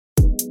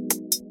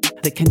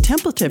The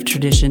contemplative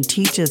tradition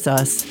teaches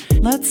us,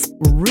 let's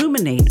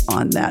ruminate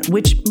on that,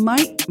 which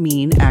might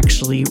mean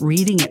actually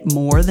reading it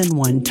more than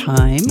one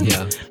time.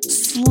 Yeah.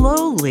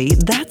 Slowly.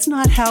 That's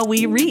not how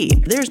we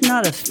read. There's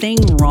not a thing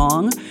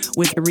wrong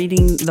with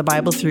reading the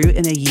Bible through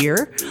in a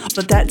year,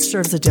 but that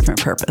serves a different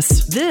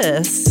purpose.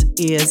 This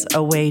is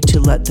a way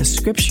to let the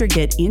scripture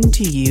get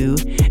into you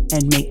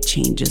and make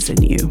changes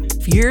in you.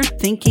 If you're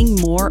thinking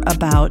more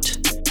about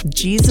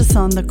Jesus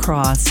on the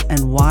cross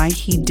and why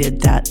he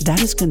did that,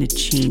 that is going to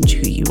change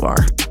who you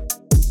are.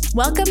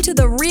 Welcome to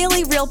the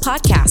Really Real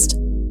podcast.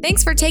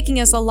 Thanks for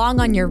taking us along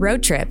on your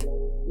road trip.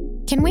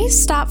 Can we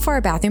stop for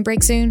a bathroom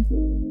break soon?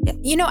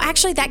 You know,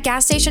 actually, that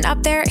gas station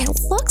up there, it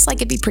looks like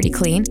it'd be pretty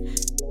clean.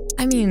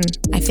 I mean,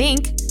 I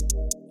think.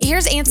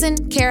 Here's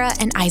Ansen, Kara,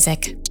 and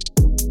Isaac.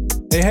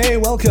 Hey,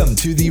 welcome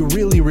to the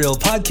Really Real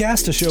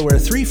podcast, a show where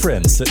three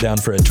friends sit down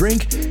for a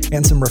drink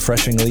and some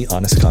refreshingly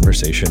honest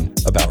conversation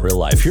about real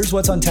life. Here's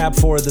what's on tap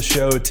for the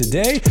show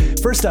today.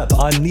 First up,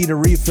 on Need a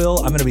Refill,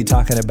 I'm going to be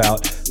talking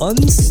about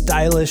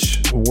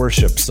unstylish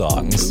worship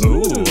songs.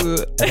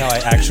 Ooh. And how I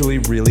actually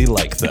really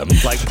like them.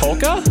 Like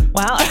polka?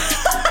 Wow.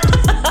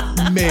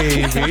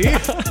 Maybe.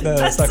 No,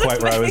 that's not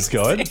quite where I was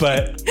going,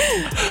 but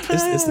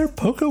is there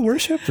polka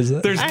worship? Is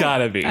it? There's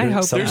gotta be. I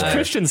hope there's so.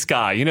 Christian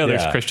ska. You know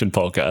there's Yeah. Christian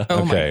polka.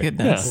 Oh my Okay.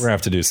 goodness. We're going to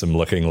have to do some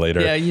looking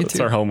later. Yeah, you It's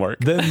too. our homework.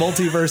 The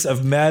multiverse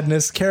of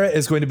madness. Kara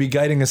is going to be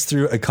guiding us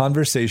through a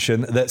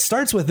conversation that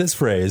starts with this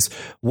phrase,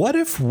 what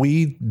if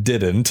we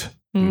didn't?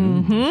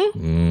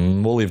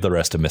 We'll leave the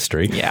rest a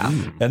mystery. Yeah.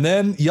 And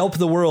then Yelp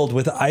the World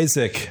with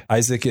Isaac.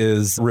 Isaac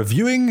is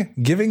reviewing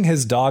giving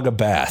his dog a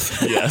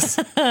bath. Yes.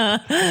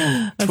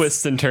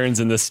 Twists and turns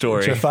in this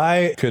story. If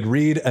I could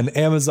read an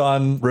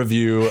Amazon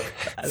review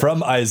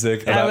from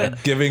Isaac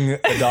about giving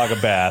a dog a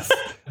bath,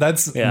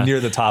 that's near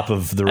the top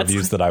of the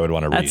reviews that I would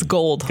want to read. That's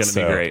gold. It's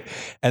gonna be great.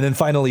 And then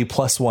finally,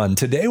 plus one.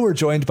 Today we're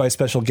joined by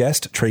special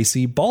guest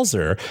Tracy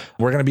Balzer.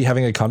 We're going to be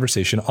having a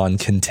conversation on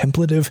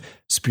contemplative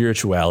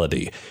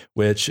spirituality,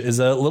 which is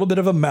a little bit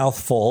of a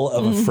mouthful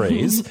of a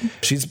phrase.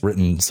 She's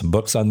written some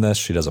books on this.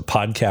 She does a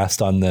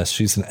podcast on this.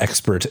 She's an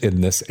expert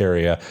in this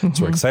area.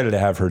 So we're excited to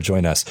have her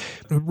join us.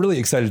 We're really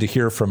excited to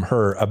hear from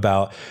her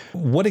about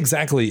what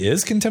exactly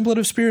is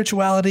contemplative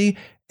spirituality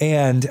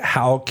and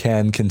how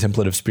can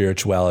contemplative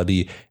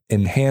spirituality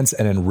enhance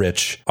and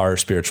enrich our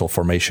spiritual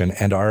formation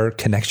and our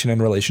connection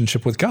and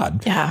relationship with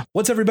God. Yeah.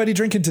 What's everybody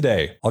drinking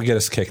today? I'll get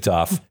us kicked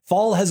off.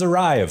 Fall has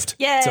arrived.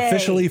 Yay. It's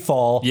officially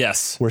fall.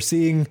 Yes. We're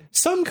seeing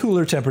some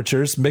cooler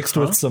temperatures mixed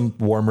with some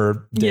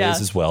warmer days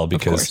as well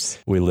because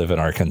we live in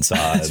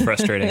Arkansas. It's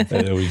frustrating.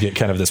 We get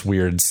kind of this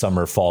weird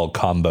summer-fall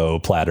combo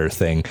platter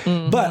thing.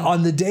 But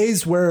on the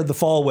days where the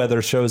fall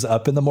weather shows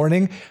up in the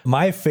morning,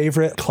 my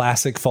favorite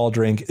classic fall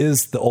drink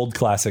is the old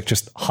classic,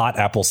 just hot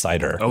apple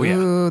cider. Oh, yeah.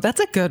 Ooh,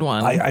 that's a good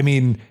one. I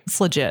mean,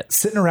 It's legit.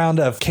 sitting around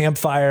a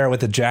campfire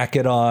with a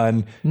jacket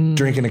on,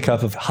 drinking a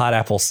cup of hot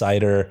apple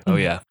cider. Oh,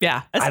 yeah.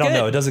 Yeah. That's I don't good.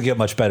 know. It doesn't get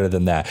much better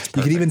than that.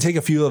 You can even take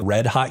a few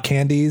red hot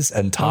candies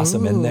and toss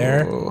them in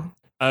there. Ooh.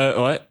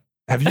 What?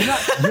 Have you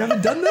not? You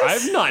haven't done this?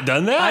 I've not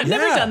done that. I've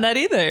never done that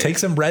either. Take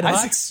some red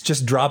hots,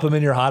 just drop them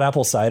in your hot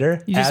apple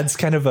cider. Adds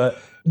kind of a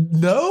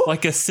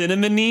Like a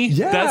cinnamony?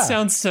 Yeah. That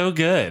sounds so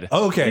good.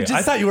 Okay,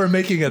 I thought you were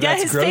making a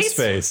that's his gross face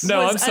face.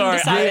 No, I'm was sorry.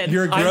 undecided.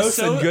 You're I'm gross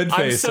so- and good I'm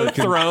face. so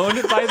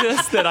thrown by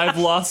this that I've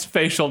lost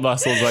facial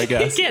muscles, I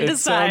guess. He can't it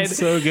decide. sounds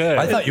so good.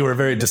 I thought you were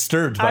very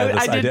disturbed by this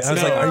I did idea. I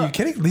was like, too. are you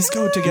kidding? These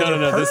go together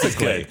No, this is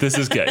perfectly. good. This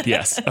is good.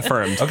 Yes,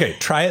 affirmed. Okay,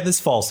 try it this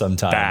fall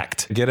sometime.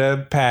 Backed. Get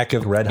a pack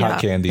of red hot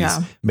candies.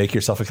 Yeah. Make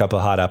yourself a cup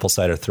of hot apple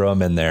cider. Throw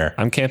them in there.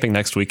 I'm camping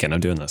next weekend. I'm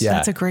doing this. Yeah,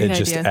 That's a great It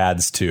just idea.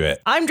 adds to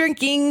it. I'm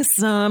drinking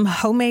some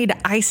homemade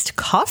iced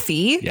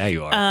coffee. Yeah,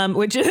 you are.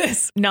 Which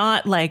is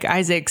not like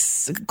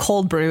Isaac's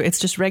cold brew. It's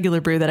just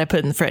regular brew that I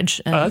put in the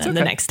fridge. And that's then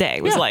the okay. next day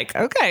was like,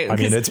 okay. I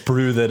mean, it's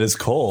brew that is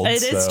cold.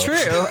 It is so.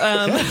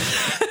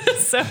 true.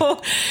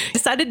 So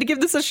decided to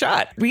give this a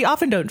shot. We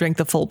often don't drink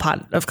the full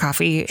pot of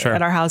coffee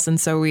at our house. And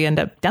so we end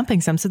up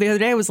dumping some. So the other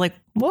day I was like,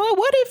 well,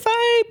 what if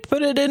I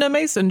put it in a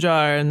mason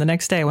jar? And the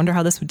next day I wonder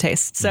how this would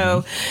taste.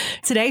 So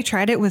today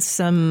tried it with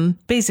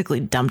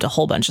basically dumped a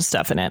whole bunch of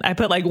stuff in it. I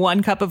put like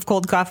 1 cup of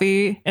cold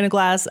coffee in a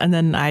glass and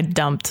then I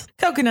dumped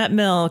coconut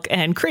milk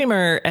and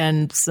creamer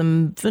and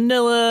some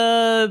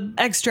vanilla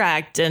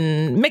extract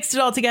and mixed it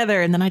all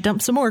together. And then I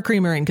dumped some more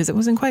creamer in because it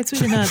wasn't quite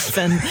sweet enough.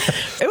 And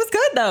it was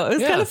good though. It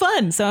was kind of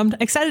fun. So I'm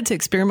excited to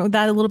experiment with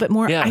that a little bit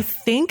more. Yeah. I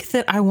think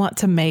that I want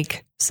to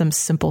make some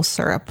simple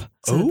syrup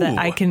so that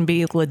I can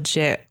be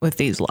legit with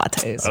these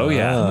lattes. Oh,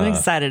 yeah. I'm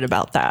excited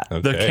about that.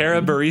 The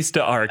Cara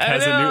Barista arc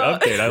has a new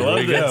update. I love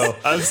we this. go.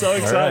 I'm so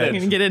excited. I'm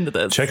going to get into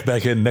this. Check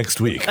back in next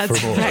week for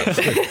more.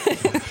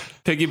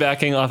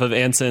 Piggybacking off of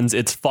Ansen's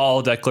It's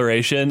Fall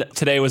declaration,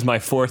 today was my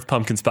 4th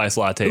pumpkin spice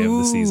latte of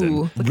the season.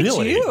 Look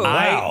Really? At you.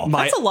 Wow.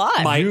 That's a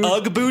lot. My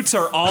Ugg boots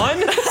are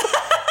on.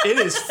 It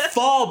is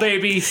fall,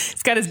 baby.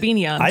 He's got his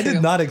beanie on. I too.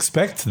 did not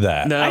expect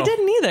that. No. I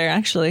didn't either,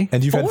 actually.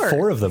 And you've 4. had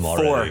 4 of them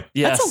already. 4.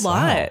 Yes. That's a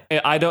lot.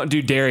 I don't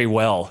do dairy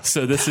well,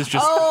 so this is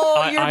just.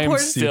 Oh, you're I'm poor-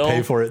 still. You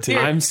pay for it too.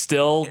 I'm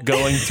still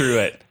going through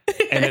it.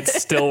 and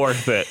it's still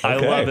worth it. I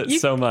love it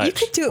so much. You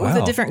could do it with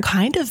a different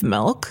kind of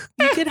milk.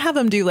 You could have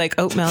them do like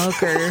oat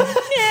milk or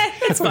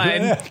it's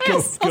fine.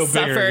 Go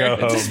big or go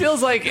home. It just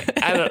feels like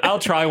I'll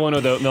try one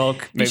with oat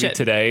milk maybe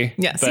today.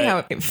 Yeah, see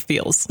how it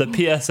feels. The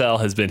PSL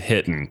has been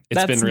hitting.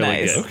 It's been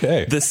really good.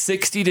 Okay. The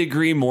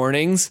 60-degree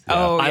mornings,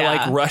 I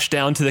like rush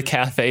down to the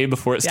cafe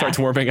before it starts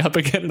warming up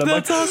again. And I'm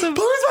That's awesome.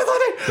 Where's my latte?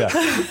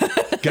 Yeah.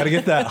 Got to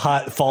get that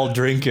hot fall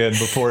drink in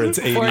before it's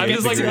 80 I'm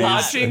just like degrees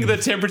watching the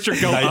temperature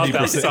go up 90%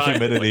 outside.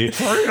 humidity.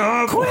 Hurry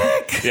up.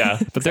 Quick. Yeah,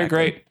 but they're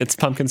great. It's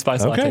pumpkin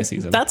spice latte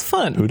season. That's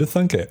fun. Who'd have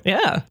thunk it?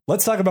 Yeah.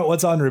 Let's talk about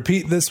what's on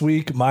repeat this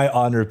week. My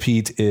on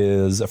repeat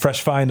is a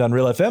fresh find on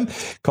Real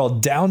FM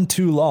called Down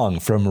Too Long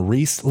from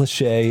Reese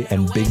Lachey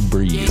and Big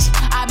Breeze.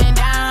 I've been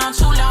down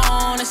too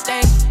long to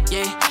stay.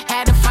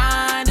 Had to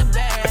find a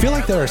better. I feel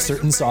like there are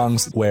certain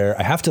songs where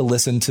I have to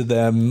listen to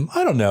them,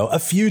 I don't know, a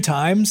few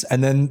times,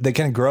 and then they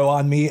kind of grow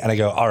on me and I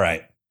go, all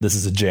right, this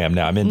is a jam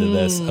now. I'm into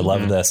this. I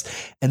love this.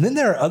 And then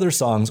there are other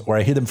songs where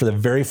I hear them for the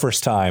very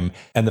first time.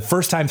 And the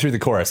first time through the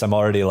chorus, I'm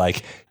already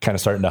like kind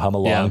of starting to hum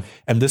along. Yeah.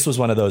 And this was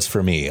one of those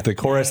for me. The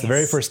chorus, the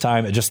very first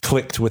time, it just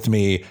clicked with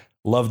me.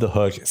 Love the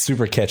hook.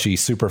 Super catchy,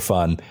 super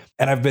fun.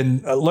 And I've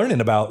been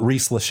learning about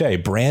Reese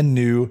Lachey, brand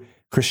new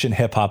Christian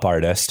hip hop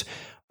artist.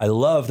 I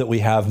love that we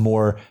have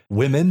more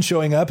women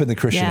showing up in the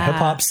Christian hip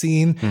hop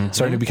scene,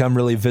 starting to become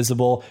really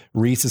visible.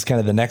 Reese is kind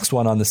of the next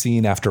one on the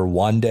scene after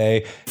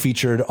Wande,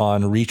 featured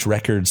on Reach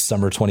Records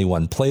Summer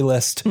 21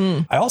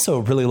 playlist. I also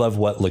really love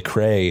what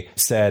Lecrae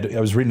said. I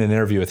was reading an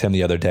interview with him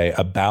the other day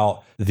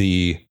about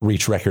the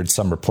Reach Records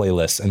Summer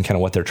playlist and kind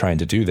of what they're trying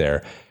to do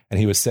there. And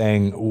he was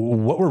saying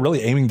what we're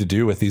really aiming to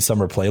do with these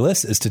summer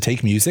playlists is to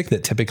take music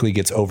that typically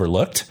gets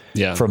overlooked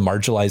from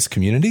marginalized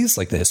communities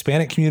like the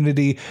Hispanic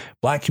community,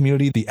 Black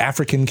community, the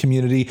African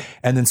community,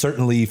 and then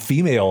certainly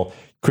female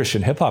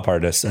Christian hip hop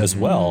artists as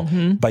well.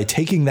 By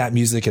taking that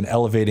music and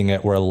elevating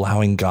it, we're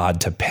allowing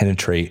God to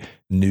penetrate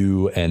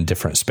new and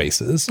different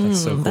spaces.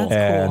 That's so cool.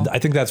 And I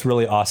think that's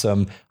really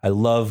awesome. I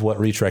love what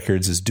Reach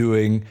Records is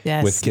doing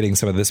with getting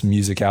some of this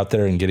music out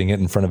there and getting it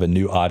in front of a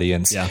new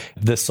audience. Yeah.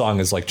 This song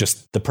is like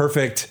just the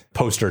perfect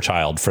poster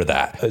child for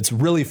that. It's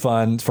really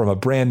fun from a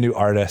brand new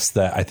artist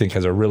that I think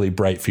has a really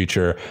bright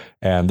future.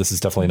 And this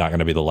is definitely not going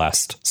to be the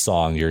last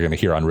song you're going to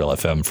hear on Real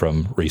FM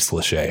from Reese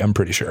Lachey, I'm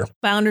pretty sure.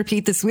 My on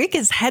repeat this week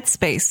is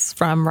Headspace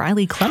from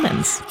Riley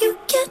Clemens. You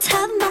can't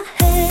have my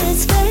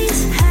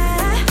headspace.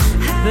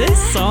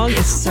 This song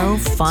is so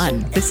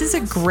fun. This is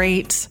a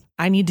great,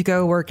 I need to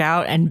go work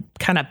out and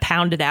kind of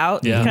pound it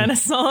out kind of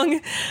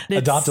song.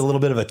 Adopt a little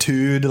bit of a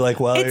tude like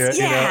while you're,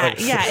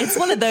 it's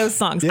one of those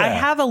songs. I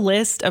have a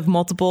list of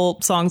multiple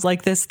songs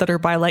like this that are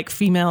by like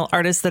female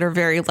artists that are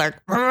very like,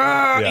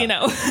 you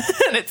know,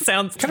 and it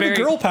sounds kind very of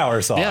a girl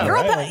power song. Yeah.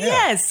 Right?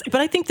 Yes.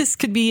 But I think this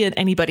could be an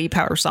anybody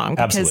power song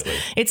because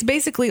it's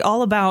basically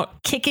all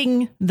about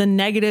kicking the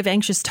negative,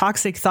 anxious,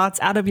 toxic thoughts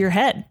out of your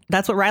head.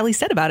 That's what Riley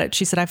said about it.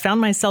 She said, I found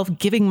myself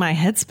giving my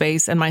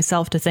headspace and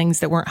myself to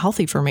things that weren't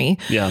healthy for me.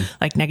 Yeah.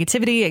 Like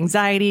negativity,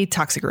 anxiety,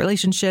 toxic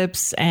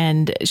relationships.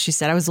 And she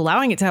said, I was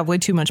allowing it to have way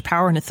too much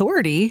power and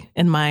authority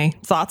in my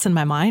thoughts and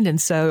my mind.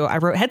 And so I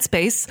wrote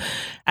Headspace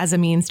as a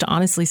means to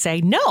honestly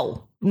say,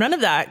 no, none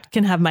of that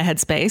can have my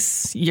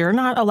headspace. You're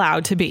not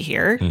allowed to be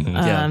here.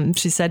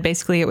 She said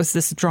basically it was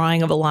this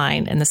drawing of a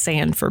line in the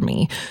sand for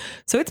me.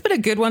 So it's been a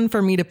good one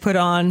for me to put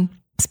on,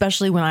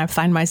 especially when I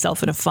find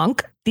myself in a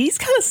funk. These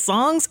kind of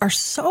songs are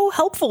so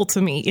helpful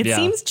to me. It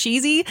seems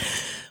cheesy,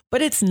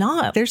 but it's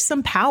not. There's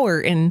some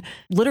power in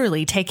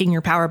literally taking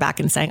your power back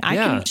and saying, I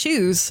can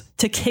choose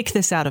to kick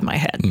this out of my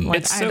head.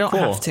 Like, so I don't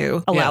have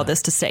to allow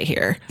this to stay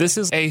here. This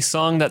is a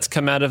song that's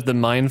come out of the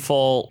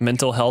mindful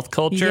mental health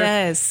culture.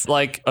 Yes.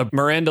 Like a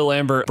Miranda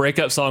Lambert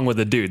breakup song with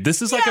a dude.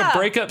 This is like a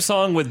breakup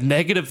song with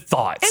negative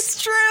thoughts.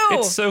 It's true.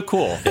 It's so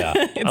cool. Yeah.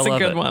 It's a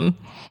good one.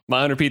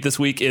 My on repeat this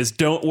week is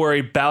Don't Worry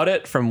About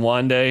It from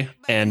Wande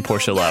and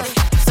Portia Love.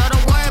 So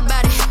don't worry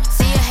about it.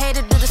 See a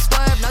hater do the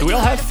swerve. Do we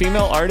all have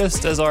female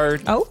artists as our...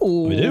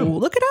 Oh, we do.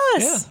 Look at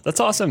us. Yeah, that's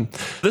awesome.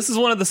 This is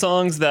one of the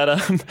songs that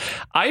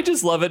I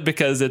just love it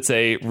because it's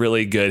a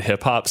really good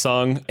hip hop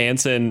song.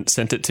 Ansen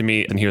sent it to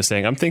me and he was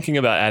saying, I'm thinking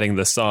about adding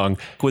this song.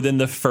 Within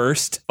the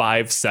first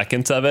 5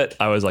 seconds of it,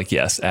 I was like,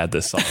 yes, add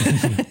this song.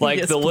 Like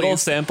yes, the little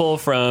please. sample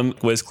from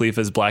Wiz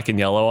Khalifa's Black and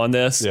Yellow on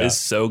this is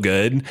so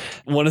good.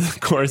 One of the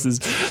choruses,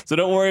 so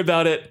don't worry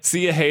about it.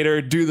 See a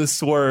hater, do the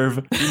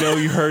swerve. You know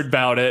you heard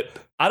about it.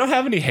 I don't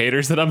have any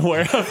haters that I'm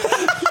aware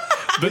of.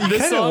 But you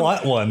kind of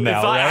want one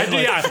now, right?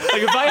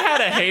 Like if I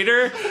had a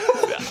hater,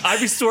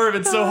 I'd be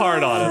swerving so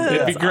hard on him.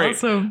 It'd be great.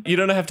 Awesome. You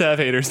don't have to have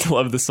haters to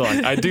love the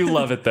song. I do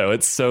love it, though.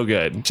 It's so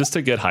good. Just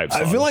a good hype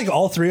song. I feel like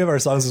all three of our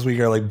songs this week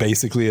are like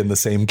basically in the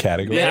same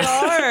category. They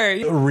are.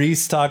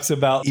 Reese talks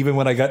about even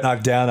when I got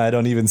knocked down, I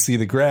don't even see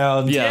the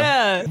ground.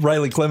 Yeah.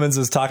 Riley Clemens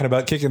is talking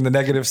about kicking the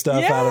negative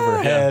stuff out of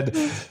her head.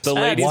 The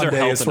ladies One are day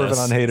helping is swerving us.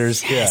 on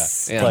haters.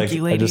 Yes. Yeah. Thank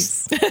you,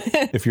 ladies.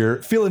 If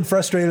you're feeling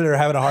frustrated or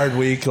having a hard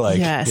week, like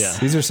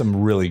these are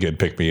some really good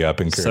pick me up,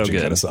 encouraging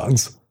kind of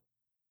songs.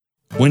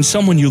 When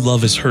someone you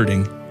love is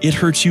hurting, it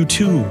hurts you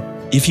too.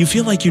 If you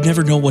feel like you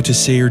never know what to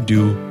say or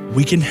do,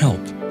 we can help.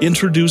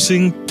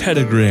 Introducing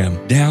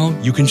Petagram. Now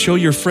you can show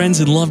your friends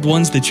and loved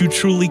ones that you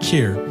truly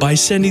care by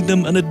sending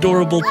them an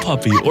adorable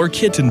puppy or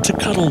kitten to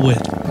cuddle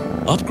with.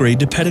 Upgrade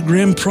to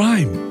Petagram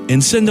Prime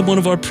and send them one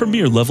of our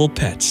premier level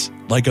pets,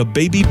 like a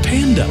baby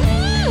panda.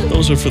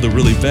 Those are for the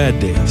really bad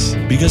days,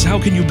 because how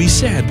can you be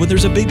sad when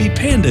there's a baby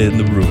panda in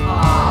the room?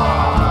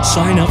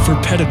 Sign up for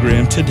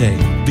Petagram today,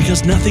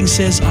 because nothing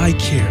says I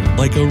care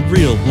like a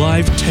real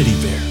live teddy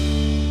bear.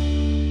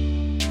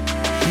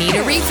 Need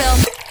a refill?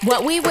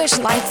 What we wish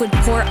life would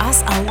pour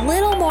us a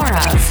little more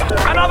of.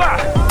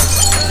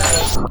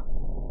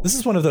 This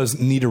is one of those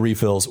need a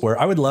refills where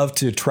I would love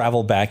to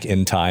travel back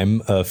in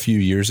time a few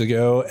years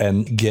ago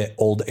and get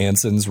old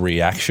Ansen's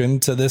reaction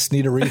to this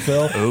need a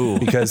refill.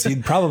 Because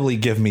he'd probably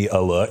give me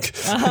a look.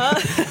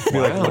 Be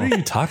like, what are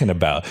you talking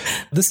about?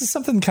 This is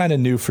something kind of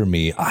new for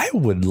me. I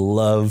would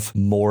love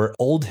more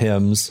old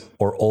hymns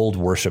or old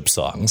worship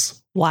songs.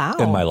 Wow.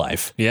 In my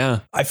life.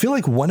 Yeah. I feel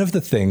like one of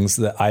the things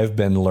that I've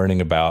been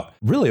learning about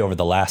really over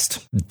the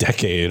last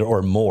decade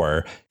or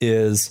more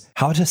is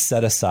how to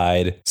set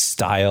aside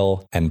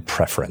style and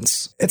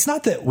preference. It's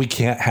not that we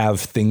can't have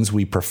things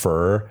we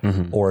prefer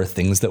or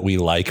things that we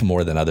like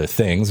more than other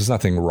things. There's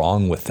nothing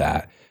wrong with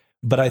that.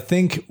 But I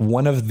think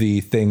one of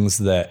the things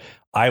that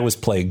I was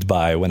plagued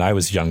by when I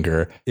was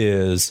younger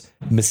is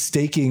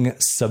mistaking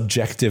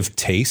subjective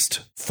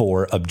taste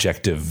for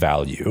objective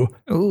value.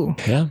 Ooh.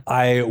 Yeah.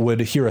 I would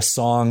hear a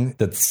song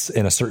that's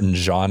in a certain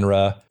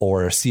genre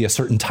or see a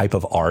certain type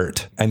of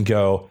art and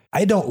go,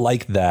 I don't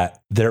like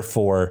that,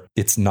 therefore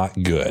it's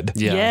not good.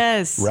 Yeah.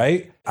 Yes.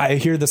 Right? I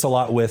hear this a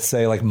lot with,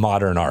 say, like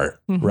modern art,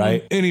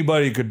 right?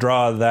 Anybody could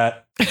draw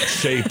that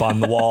shape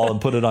on the wall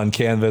and put it on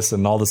canvas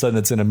and all of a sudden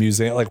it's in a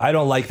museum. Like, I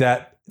don't like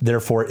that,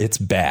 therefore it's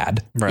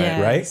bad. Right.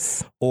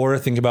 Yes. Right. Or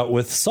think about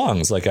with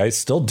songs. Like I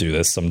still do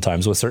this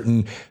sometimes with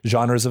certain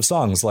genres of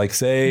songs, like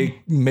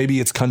say maybe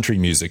it's country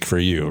music for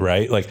you,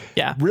 right? Like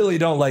really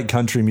don't like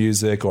country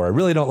music, or I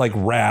really don't like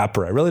rap,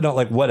 or I really don't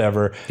like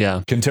whatever.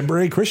 Yeah.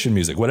 Contemporary Christian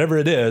music, whatever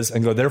it is,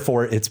 and go,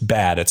 therefore it's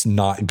bad. It's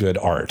not good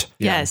art.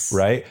 Yes.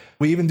 Right.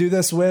 We even do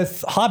this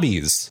with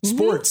hobbies,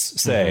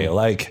 sports, say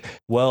like,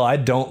 well, I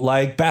don't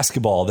like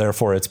basketball,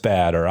 therefore it's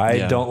bad. Or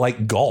I don't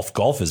like golf.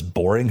 Golf is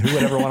boring. Who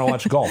would ever want to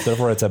watch golf?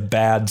 Therefore it's a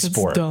bad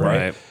sport. dumb.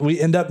 Right? We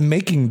end up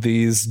making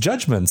these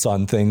judgments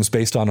on things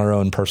based on our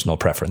own personal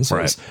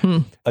preferences.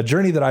 Right. A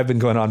journey that I've been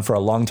going on for a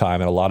long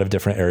time in a lot of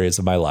different areas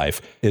of my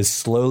life is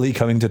slowly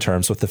coming to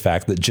terms with the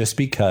fact that just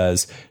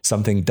because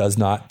something does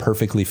not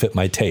perfectly fit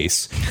my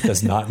taste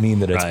does not mean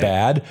that it's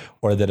bad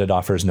or that it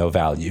offers no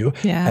value.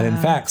 Yeah. And in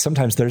fact,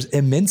 sometimes there's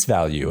immense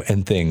value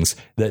in things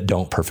that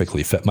don't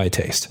perfectly fit my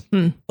taste.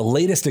 The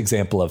latest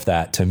example of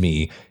that to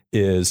me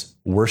is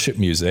worship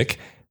music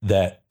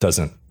that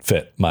doesn't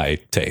fit my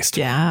taste.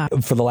 Yeah.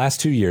 For the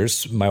last 2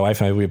 years, my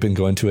wife and I, we've been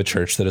going to a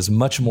church that is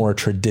much more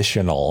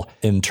traditional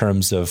in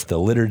terms of the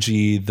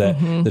liturgy that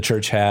the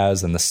church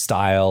has and the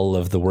style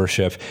of the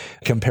worship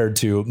compared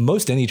to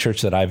most any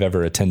church that I've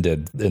ever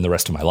attended in the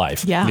rest of my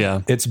life.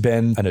 Yeah. It's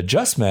been an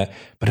adjustment,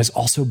 but has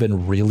also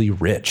been really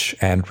rich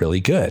and really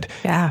good.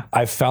 Yeah.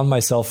 I've found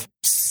myself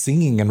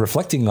singing and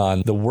reflecting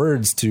on the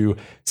words to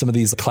some of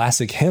these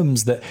classic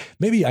hymns that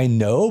maybe I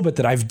know, but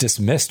that I've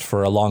dismissed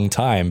for a long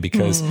time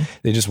because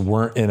they just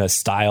weren't in a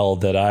style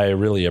that I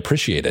really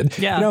appreciated.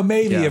 Yeah. You know,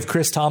 maybe if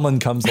Chris Tomlin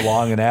comes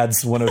along and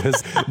adds one of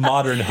his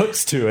modern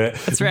hooks to it,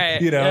 That's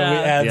right. You know, we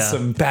add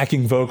some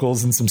backing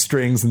vocals and some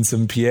strings and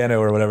some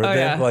piano or whatever.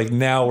 Then like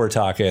now we're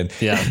talking.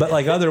 Yeah. But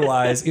like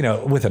otherwise, you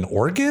know, with an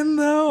organ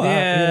though.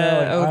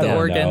 The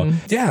organ.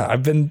 Yeah.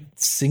 I've been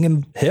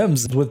singing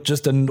hymns with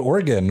just an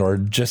organ or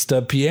just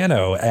a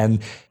piano.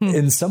 And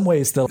in some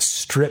ways, the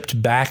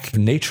stripped back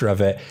nature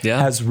of it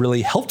has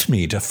really helped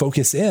me to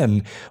focus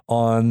in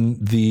on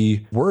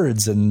the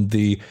words and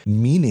the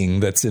meaning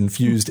that's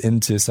infused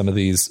into some of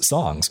these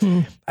songs.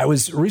 I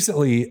was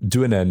recently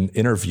doing an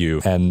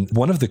interview, and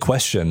one of the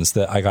questions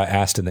that I got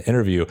asked in the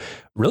interview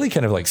really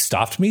kind of like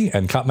stopped me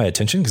and caught my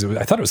attention because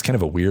I thought it was kind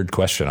of a weird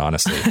question,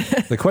 honestly.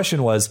 The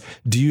question was,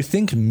 do you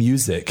think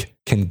music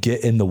can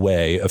get in the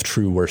way of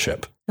true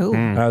worship?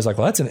 And I was like,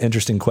 well, that's an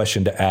interesting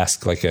question to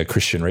ask like a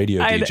Christian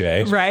radio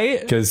DJ. Right.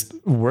 Because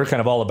we're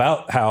kind of all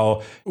about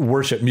how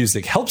worship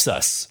music helps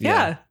us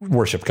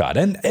worship God.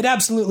 And it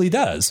absolutely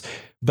does.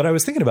 But I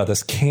was thinking about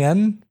this.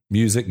 Can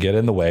music get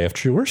in the way of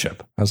true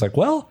worship? I was like,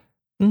 well,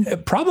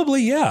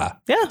 probably,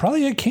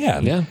 probably it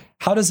can. Yeah.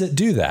 How does it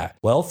do that?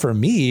 Well, for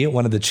me,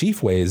 one of the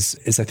chief ways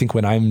is I think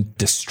when I'm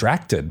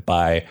distracted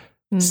by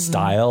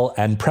style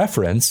and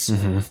preference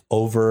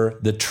over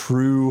the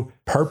true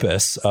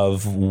purpose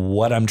of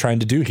what I'm trying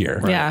to do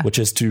here, which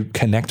is to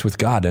connect with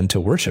God and to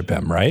worship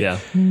him, right? Yeah.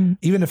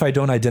 Even if I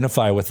don't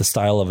identify with the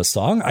style of a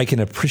song, I can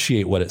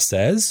appreciate what it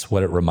says,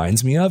 what it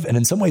reminds me of. And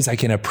in some ways I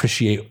can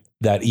appreciate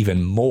that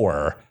even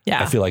more.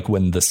 I feel like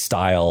when the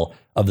style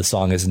of the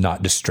song is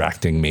not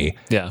distracting me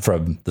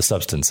from the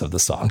substance of the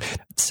song.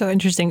 So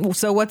interesting.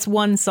 So what's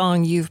one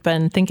song you've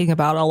been thinking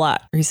about a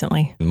lot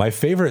recently? My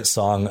favorite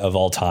song of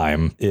all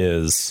time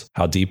is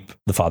How Deep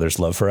the Father's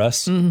Love for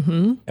Us.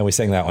 Mm-hmm. And we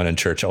sang that one in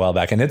church a while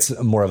back. And it's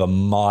more of a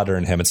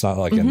modern hymn. It's not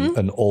like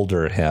an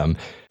older hymn,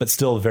 but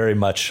still very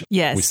much.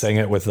 Yes. We sang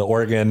it with the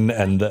organ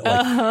and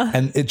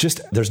and it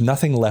just, there's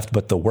nothing left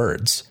but the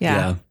words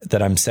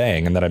that I'm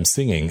saying and that I'm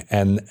singing.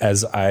 And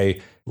as I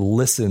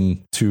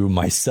listen to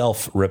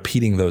myself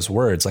repeating those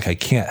words, like I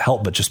can't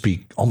help but just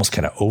be almost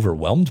kind of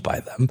overwhelmed by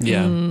them.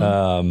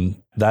 Yeah.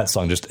 That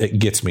song just, it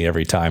gets me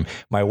every time.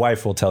 My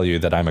wife will tell you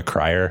that I'm a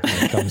crier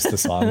when it comes to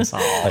songs.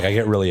 Like I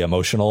get really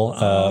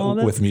emotional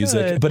with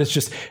music, good. But it's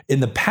just in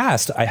the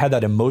past, I had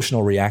that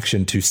emotional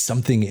reaction to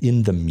something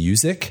in the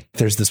music.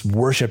 There's this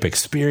worship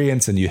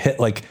experience and you hit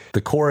like the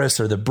chorus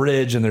or the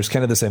bridge and there's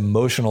kind of this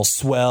emotional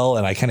swell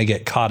and I kind of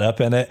get caught up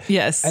in it.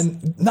 Yes.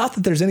 And not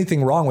that there's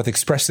anything wrong with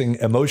expressing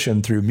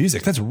emotion through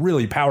music. That's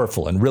really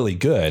powerful and really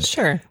good.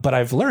 Sure. But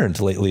I've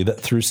learned lately that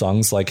through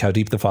songs like How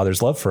Deep the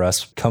Father's Love for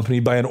Us,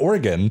 accompanied by an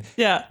organ,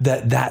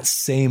 that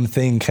same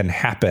thing can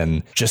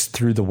happen just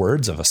through the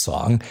words of a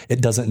song. It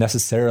doesn't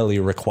necessarily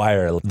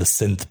require the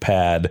synth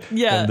pad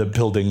and the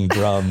building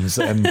drums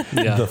and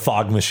the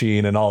fog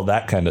machine and all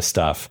that kind of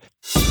stuff.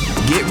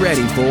 Get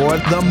ready for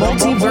the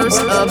multiverse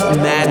of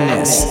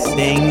madness.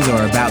 Things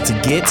are about to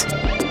get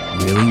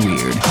really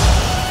weird.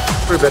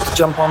 We're about to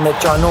jump on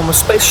that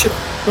ginormous spaceship.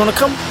 You want to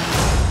come?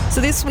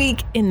 So this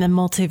week in the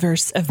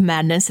multiverse of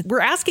madness,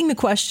 we're asking the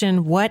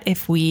question, what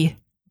if we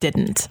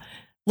didn't?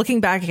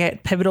 Looking back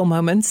at pivotal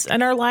moments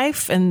in our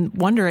life and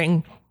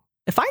wondering,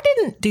 if I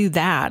didn't do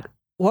that,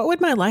 what would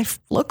my life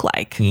look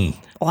like? A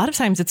lot of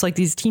times it's like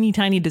these teeny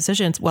tiny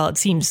decisions. Well, it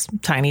seems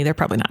tiny. They're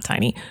probably not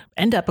tiny.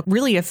 End up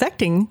really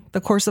affecting the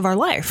course of our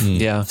life.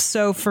 Yeah.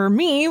 So for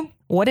me,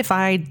 what if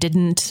I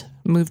didn't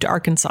move to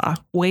Arkansas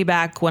way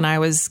back when I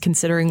was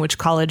considering which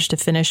college to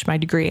finish my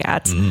degree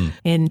at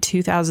in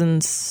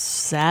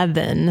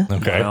 2007.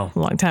 Okay. A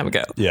long time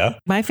ago. Yeah.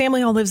 My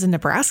family all lives in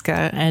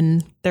Nebraska,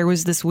 and there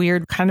was this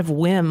weird kind of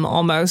whim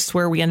almost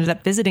where we ended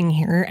up visiting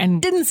here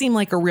and didn't seem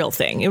like a real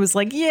thing. It was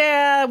like,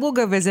 yeah, we'll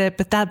go visit,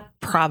 but that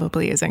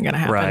probably isn't going to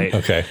happen. Right.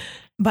 Okay.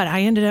 But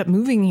I ended up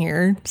moving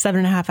here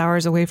 7.5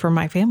 hours away from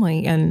my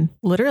family. And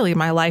literally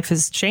my life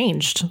has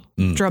changed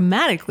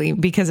dramatically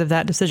because of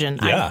that decision,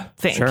 I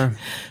think. Sure.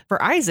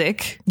 For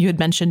Isaac, you had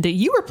mentioned that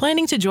you were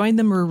planning to join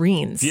the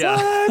Marines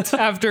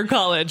after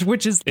college,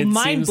 which is mind-blowing.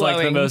 It seems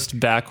like the most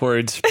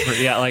backwards.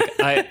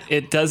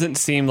 It doesn't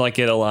seem like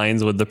it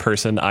aligns with the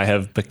person I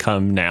have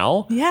become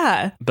now.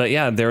 Yeah. But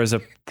yeah, there was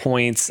a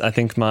point, I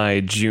think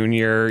my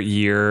junior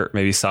year,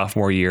 maybe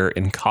sophomore year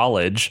in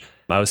college,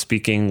 I was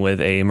speaking with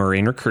a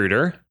Marine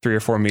recruiter, 3 or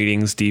 4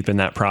 meetings deep in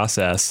that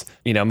process.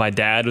 You know, my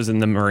dad was in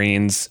the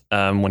Marines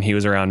when he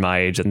was around my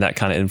age, and that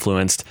kind of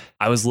influenced.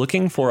 I was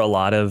looking for a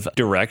lot of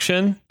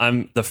direction.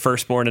 I'm the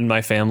firstborn in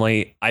my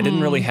family. I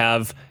didn't really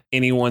have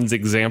anyone's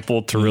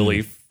example to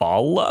really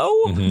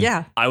follow.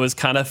 Yeah. I was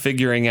kind of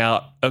figuring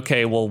out,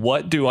 okay, well,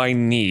 what do I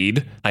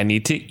need? I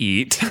need to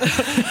eat.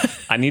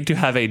 I need to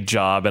have a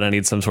job and I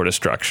need some sort of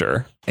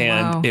structure.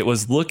 And it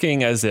was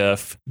looking as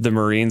if the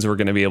Marines were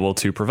going to be able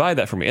to provide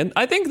that for me. And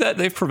I think that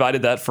they've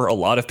provided that for a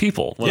lot of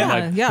people.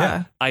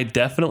 I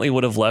definitely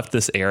would have left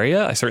this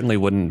area. I certainly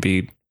wouldn't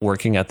be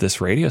working at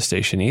this radio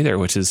station either,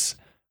 which is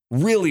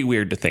really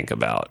weird to think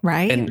about.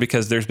 Right. And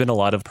because there's been a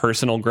lot of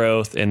personal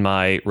growth in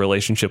my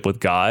relationship with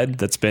God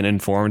that's been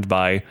informed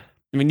by,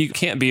 I mean, you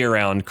can't be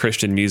around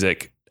Christian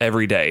music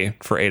every day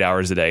for 8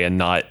 hours a day and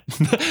not,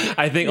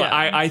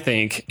 I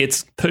think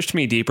it's pushed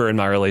me deeper in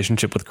my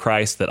relationship with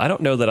Christ that I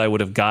don't know that I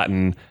would have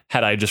gotten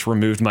had I just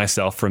removed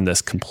myself from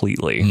this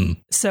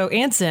completely. So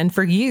Ansen,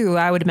 for you,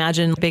 I would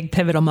imagine a big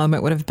pivotal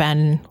moment would have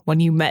been when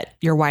you met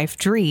your wife,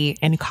 Dree,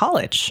 in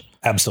college.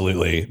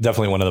 Absolutely.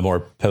 Definitely one of the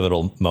more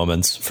pivotal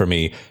moments for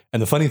me.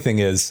 And the funny thing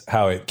is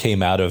how it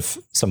came out of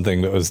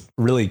something that was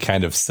really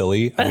kind of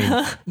silly.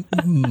 I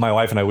mean, my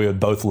wife and I, we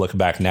would both look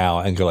back now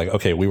and go like,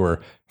 okay, we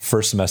were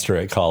first semester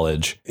at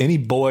college. Any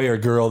boy or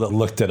girl that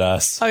looked at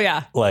us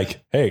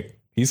like, hey,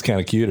 he's kind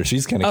of cute or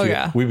she's kind of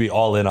cute. We'd be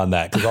all in on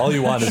that because all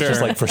you want is just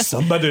like for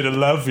somebody to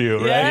love you,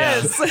 right?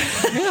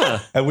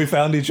 Yes. And we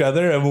found each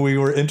other and we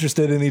were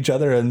interested in each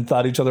other and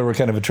thought each other were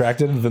kind of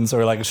attractive. And so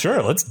we're like,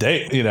 sure, let's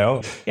date, you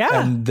know?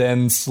 Yeah. And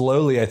then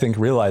slowly, I think,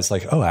 realized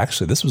like, oh,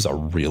 actually, this was a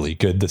really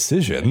good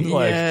decision.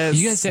 Like,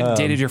 you guys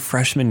dated your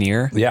freshman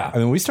year? Yeah. I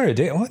mean, we started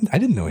dating. Well, I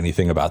didn't know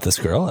anything about this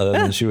girl other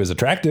than she was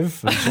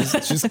attractive.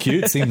 She's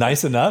cute, seemed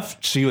nice enough.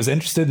 She was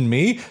interested in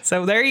me.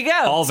 So there you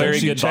go. All very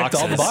she good checked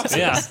boxes. all the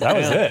boxes. That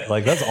was it.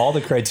 Like, that's all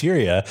the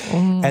criteria.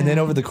 And then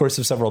over the course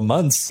of several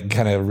months,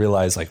 kind of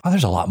realized like, oh,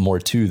 there's a lot more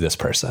to this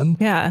person.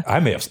 Yeah. I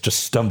may have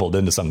just stumbled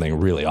into something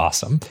really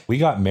awesome. We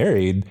got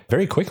married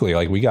very quickly.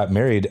 Like we got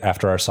married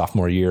after our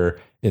sophomore year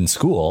in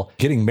school.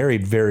 Getting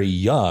married very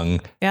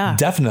young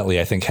definitely,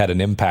 I think, had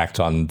an impact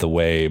on the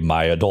way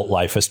my adult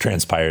life has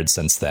transpired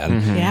since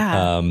then.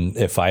 Yeah.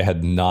 If I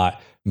had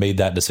not made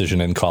that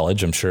decision in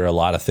college, I'm sure a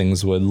lot of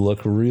things would look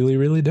really,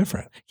 really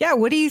different. Yeah.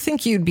 What do you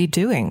think you'd be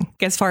doing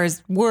as far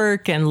as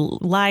work and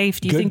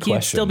life? Do you think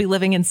you'd still be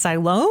living in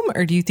Siloam,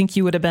 or do you think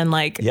you would have been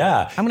like,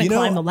 I'm going to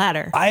climb the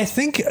ladder? I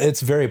think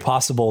it's very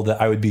possible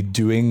that I would be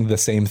doing the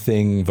same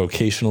thing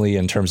vocationally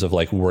in terms of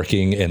like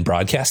working in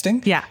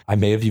broadcasting. Yeah. I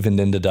may have even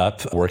ended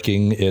up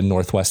working in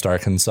Northwest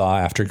Arkansas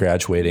after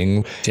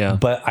graduating. Yeah.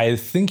 But I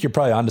think you're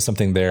probably onto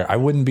something there. I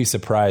wouldn't be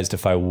surprised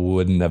if I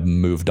wouldn't have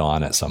moved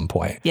on at some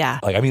point. Yeah.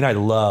 Like, I mean, I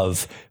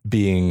love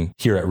being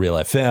here at Real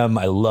FM.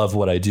 I love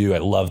what I do. I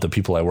love the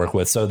people I work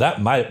with. So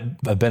that might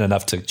have been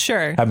enough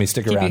to have me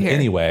stick around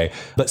anyway.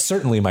 But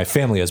certainly my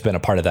family has been a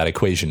part of that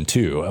equation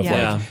too. Of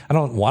like, I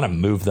don't want to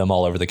move them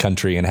all over the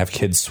country and have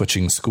kids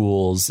switching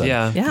schools.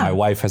 And my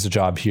wife has a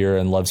job here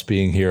and loves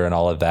being here and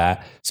all of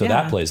that. So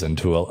that plays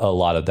into a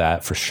lot of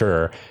that for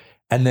sure.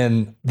 And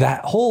then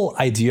that whole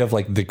idea of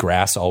like the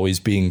grass always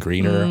being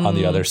greener on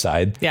the other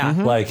side. Yeah.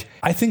 Like,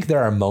 I think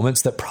there are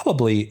moments that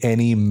probably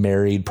any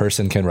married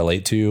person can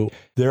relate to.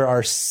 There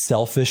are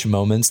selfish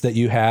moments that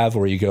you have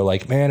where you go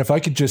like, man, if I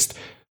could just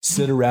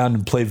sit around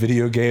and play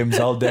video games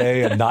all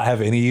day and not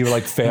have any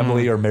like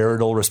family or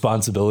marital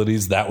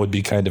responsibilities, that would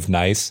be kind of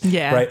nice.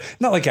 Yeah. Right.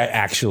 Not like I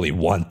actually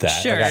want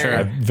that. Sure. Like,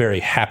 I'm very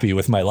happy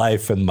with my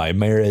life and my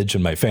marriage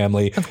and my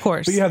family. Of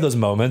course. But you have those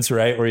moments,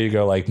 right, where you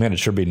go like, man, it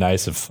sure be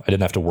nice if I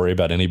didn't have to worry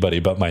about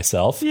anybody but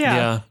myself.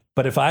 Yeah.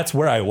 But if that's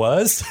where I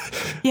was,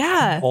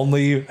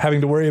 only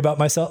having to worry about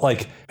myself,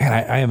 like, man,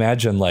 I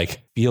imagine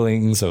like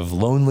feelings of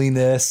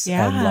loneliness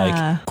and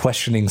like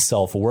questioning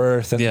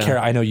self-worth. And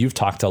Kara, I know you've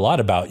talked a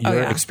lot about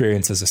your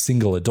experience as a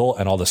single adult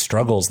and all the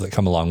struggles that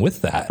come along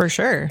with that. For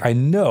sure. I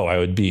know I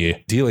would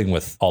be dealing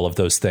with all of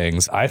those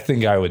things. I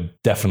think I would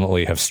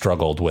definitely have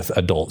struggled with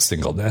adult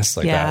singleness.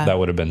 Like that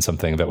would have been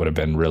something that would have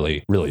been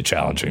really, really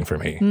challenging for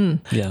me.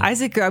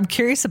 Isaac, I'm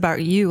curious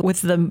about you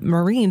with the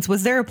Marines.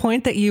 Was there a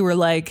point that you were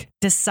like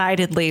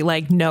decidedly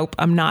like, nope,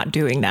 I'm not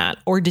doing that?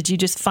 Or did you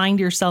just find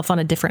yourself on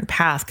a different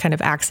path kind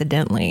of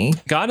accidentally?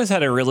 God has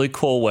had a really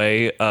cool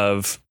way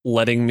of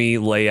letting me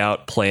lay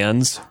out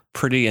plans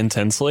pretty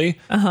intensely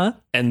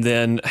and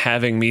then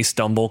having me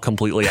stumble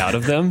completely out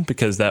of them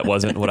because that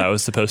wasn't what I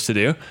was supposed to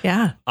do.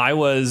 Yeah. I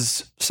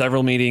was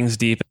several meetings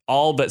deep,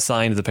 all but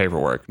signed the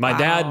paperwork. My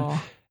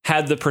dad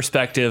had the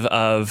perspective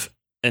of,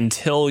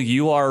 until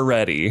you are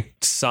ready,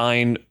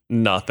 sign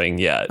nothing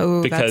yet.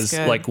 Ooh, because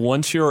like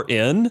once you're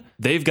in,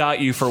 they've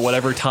got you for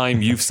whatever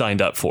time you've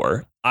signed up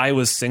for. I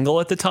was single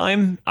at the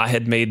time. I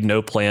had made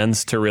no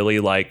plans to really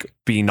like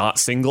be not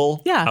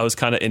single. Yeah. I was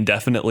kind of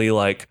indefinitely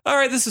like, all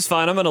right, this is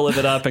fine. I'm going to live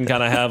it up and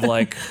kind of have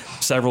like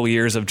several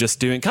years of just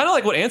doing kind of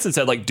like what Ansen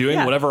said, like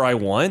doing whatever I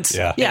want.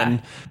 Yeah.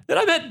 And then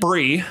I met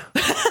Bree.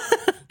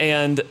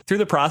 And through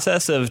the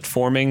process of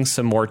forming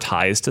some more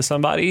ties to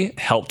somebody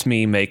helped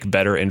me make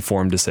better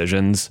informed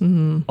decisions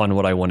on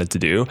what I wanted to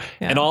do.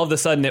 Yeah. And all of a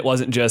sudden it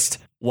wasn't just,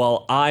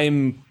 well,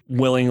 I'm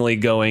willingly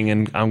going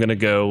and I'm going to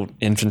go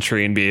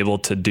infantry and be able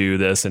to do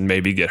this and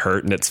maybe get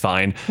hurt and it's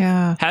fine.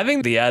 Yeah.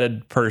 Having the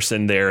added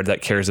person there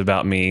that cares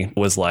about me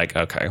was like,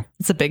 okay.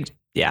 It's a big,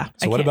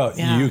 So what about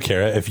you,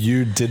 Kara? If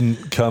you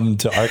didn't come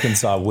to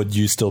Arkansas, would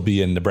you still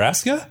be in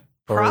Nebraska?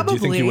 Or do you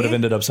think you would have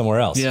ended up somewhere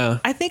else? Yeah.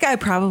 I think I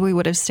probably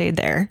would have stayed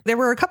there. There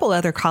were a couple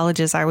other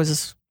colleges I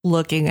was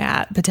looking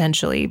at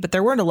potentially, but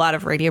there weren't a lot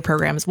of radio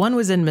programs. One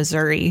was in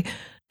Missouri,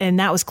 and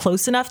that was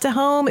close enough to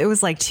home. It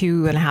was like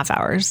 2.5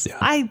 hours. Yeah.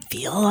 I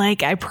feel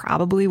like I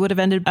probably would have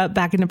ended up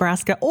back in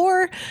Nebraska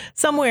or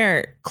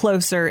somewhere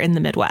closer in the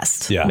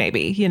Midwest,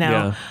 maybe, you know.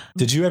 Yeah.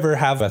 Did you ever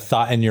have a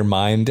thought in your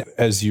mind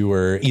as you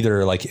were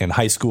either like in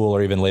high school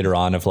or even later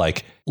on of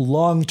like,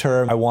 long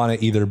term, I want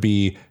to either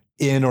be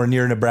in or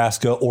near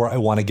Nebraska, or I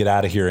want to get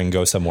out of here and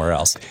go somewhere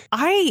else?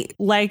 I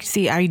liked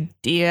the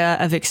idea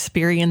of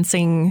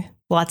experiencing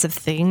lots of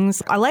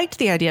things. I liked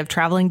the idea of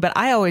traveling, but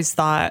I always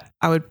thought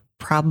I would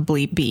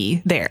probably be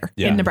there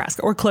in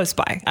Nebraska or close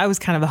by. I was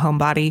kind of a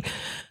homebody.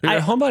 You're a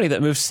homebody that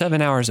moves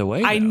 7 hours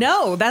away. I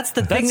know. That's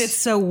the thing that's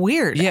so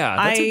weird. Yeah,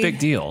 that's a big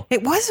deal.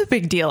 It was a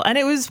big deal. And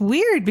it was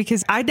weird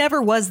because I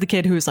never was the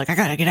kid who was like, I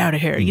got to get out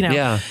of here. You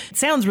know, it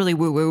sounds really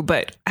woo-woo,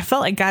 but I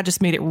felt like God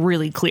just made it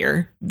really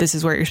clear. This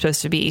is where you're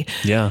supposed to be.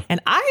 Yeah.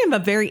 And I am a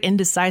very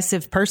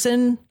indecisive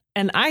person.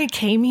 And I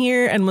came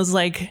here and was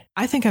like,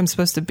 I think I'm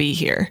supposed to be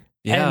here.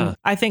 Yeah. And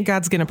I think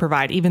God's going to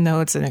provide, even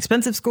though it's an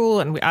expensive school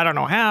and I don't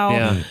know how.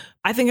 Yeah.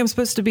 I think I'm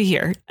supposed to be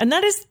here. And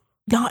that is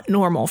not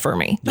normal for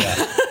me. Yeah.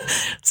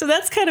 So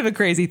that's kind of a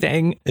crazy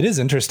thing. It is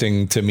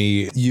interesting to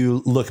me.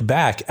 You look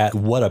back at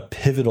what a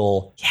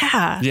pivotal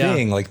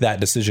thing like that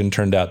decision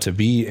turned out to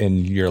be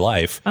in your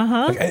life.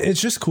 Like,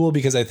 it's just cool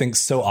because I think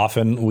so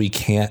often we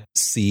can't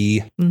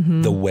see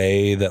the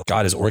way that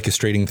God is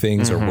orchestrating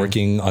things or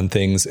working on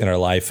things in our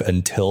life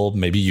until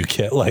maybe you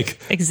get like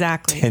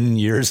 10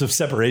 years of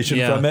separation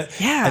from it.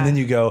 Yeah. And then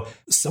you go,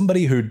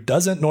 somebody who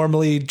doesn't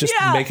normally just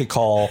make a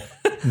call,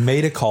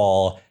 made a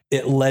call,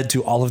 it led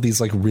to all of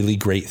these like really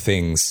great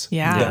things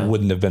that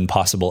wouldn't have been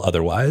possible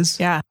otherwise.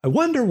 Yeah. I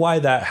wonder why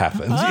that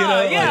happened.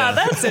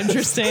 That's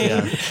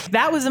interesting.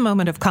 That was a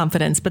moment of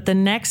confidence. But the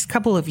next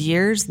couple of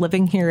years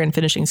living here and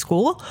finishing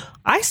school,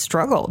 I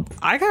struggled.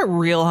 I got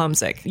real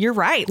homesick. You're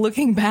right.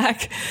 Looking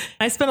back,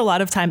 I spent a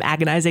lot of time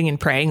agonizing and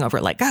praying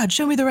over like, God,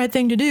 show me the right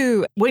thing to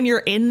do. When you're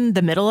in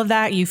the middle of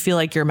that, you feel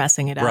like you're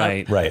messing it up.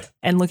 Right.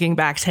 And looking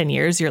back 10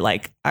 years, you're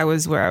like, I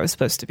was where I was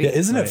supposed to be. Yeah,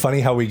 isn't it funny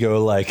how we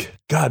go like,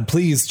 God,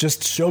 please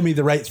just show me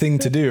the right thing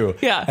to do.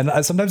 Yeah.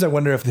 And sometimes I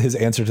wonder if his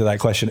answer to that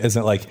question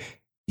isn't like,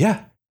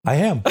 yeah, I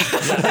am.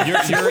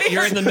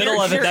 You're in the middle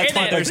of it. That's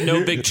why there's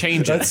no big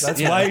changes.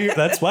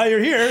 That's why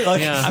you're here.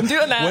 Like, I'm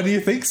doing that. What do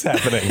you think's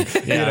happening?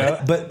 You know?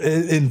 But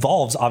it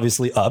involves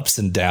obviously ups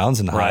and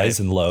downs and highs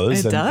and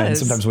lows. And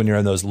sometimes when you're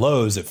in those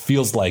lows, it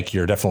feels like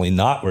you're definitely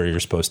not where you're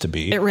supposed to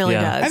be. It really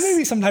does. And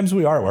maybe sometimes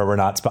we are where we're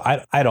not.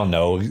 But I don't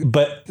know.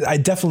 But I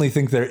definitely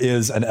think there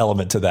is an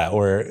element to that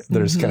where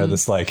there's kind of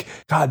this like,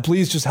 God,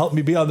 please just help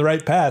me be on the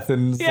right path.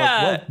 And it's like,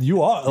 well,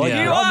 you are. Like,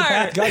 you're on the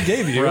path God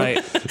gave you. Right.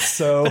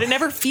 So, but it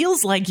never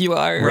feels like you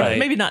are. Right.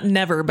 Maybe not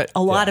never, but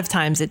a lot of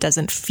times it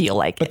doesn't feel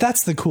like But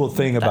that's the cool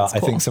thing about, I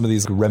think, some of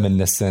these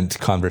reminiscent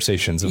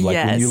conversations of like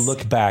when you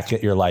look back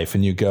at your life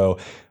and you go,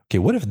 okay,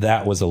 what if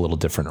that was a little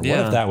different? Or what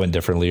if that went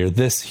differently? Or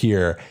this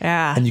here?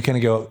 Yeah. And you kind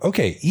of go,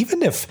 okay,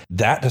 even if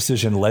that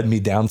decision led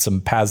me down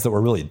some paths that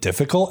were really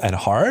difficult and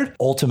hard,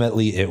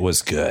 ultimately it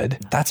was good.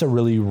 That's a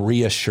really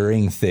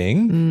reassuring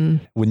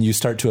thing when you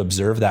start to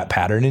observe that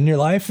pattern in your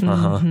life.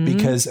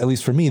 Because at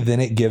least for me, then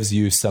it gives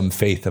you some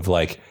faith of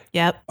like,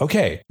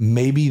 okay,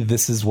 maybe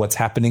this is what's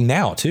happening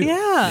now too.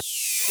 Yeah.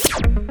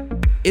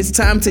 It's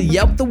time to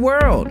Yelp the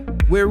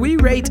World, where we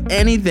rate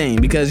anything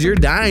because you're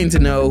dying to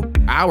know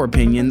our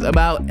opinions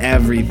about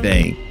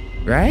everything,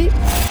 right?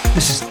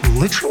 This is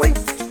literally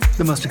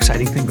the most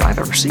exciting thing that I've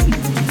ever seen.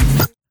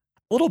 A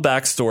little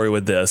backstory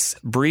with this.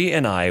 Bree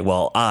and I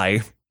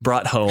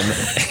brought home.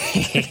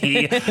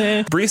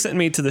 Bree sent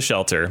me to the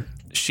shelter.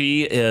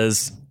 She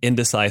is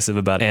indecisive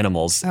about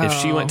animals. If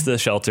she went to the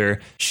shelter,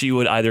 she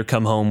would either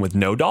come home with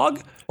no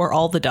dog or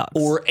all the dogs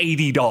or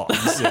 80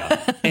 dogs.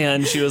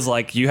 And she was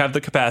like, you have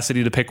the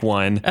capacity to pick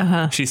one.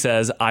 She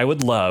says, I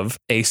would love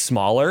a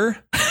smaller,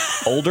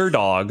 older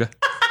dog,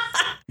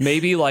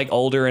 maybe like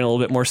older and a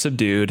little bit more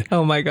subdued.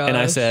 Oh my God. And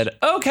I said,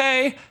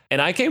 okay.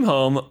 And I came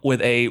home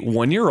with a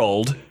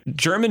 1-year-old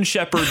German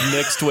Shepherd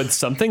mixed with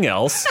something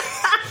else.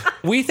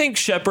 We think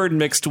Shepherd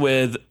mixed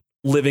with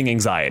living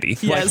anxiety.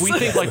 Yes. Like we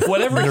think like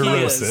whatever he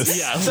is.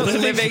 Yeah. The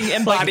living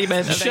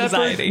embodiment of Shepherd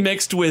anxiety.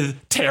 Mixed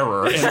with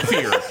terror and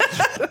fear.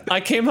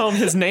 I came home.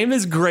 His name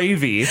is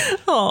Gravy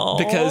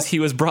because he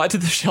was brought to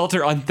the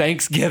shelter on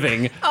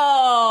Thanksgiving.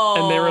 Oh.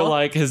 And they were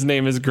like, his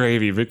name is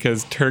Gravy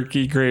because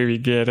turkey gravy,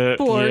 get it?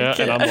 Poor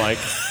kid. And I'm like,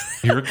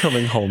 you're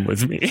coming home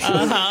with me.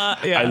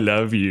 I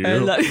love you.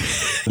 And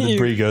then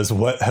Bree goes,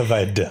 what have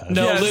I done?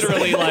 No,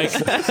 literally, like,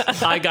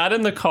 I got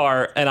in the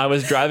car and I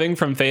was driving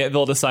from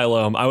Fayetteville to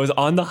Siloam. I was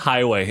on the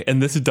highway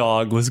and this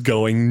dog was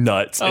going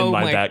nuts in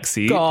my back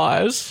seat.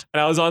 Gosh. And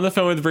I was on the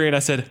phone with Bree and I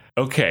said,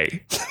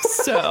 okay.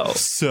 So.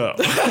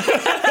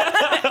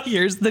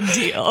 Here's the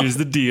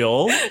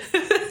deal.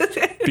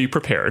 Be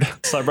prepared.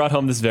 So I brought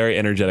home this very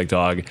energetic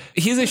dog.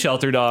 He's a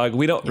shelter dog.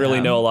 We don't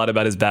really know a lot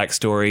about his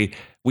backstory.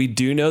 We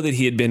do know that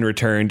he had been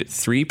returned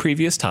 3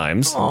 previous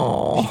times.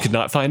 He could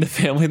not find a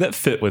family that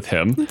fit with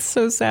him. It's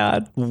so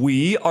sad.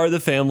 We are the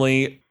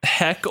family,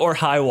 heck or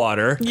high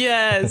water.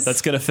 Yes.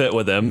 That's going to fit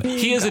with him.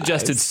 He has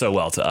adjusted so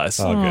well to us.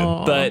 Oh,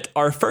 good. But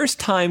our first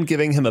time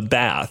giving him a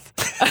bath,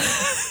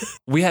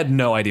 we had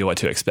no idea what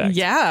to expect.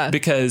 Yeah.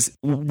 Because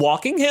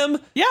walking him,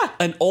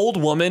 an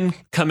old woman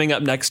coming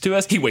up next to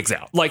us, he wigs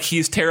out. Like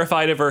he's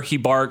terrified of her. He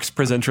barks,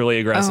 presents really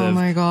aggressive. Oh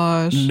my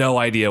gosh. No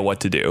idea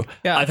what to do.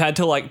 Yeah. I've had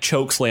to like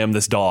choke slam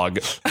this dog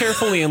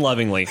carefully and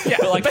lovingly.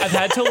 But like I've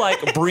had to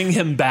like bring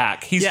him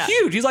back. He's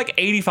huge. He's like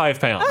 85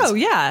 pounds. Oh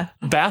yeah.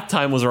 Bath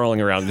time was rolling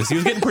around because he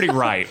was getting pretty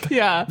ripe.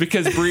 Yeah.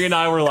 Because Bree and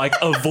I were like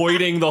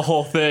avoiding the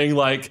whole thing.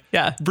 Like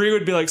Bree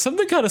would be like,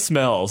 something kind of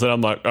smells. And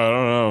I'm like, I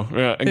don't know.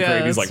 Yeah. And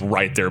Gravy's like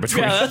right there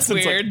between us. That's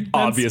It's weird. Like,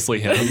 obviously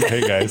him.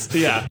 Hey guys.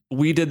 Yeah.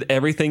 We did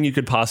everything you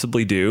could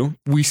possibly do.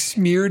 We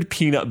smeared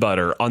peanut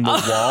butter on the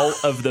wall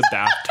of the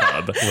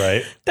bathtub.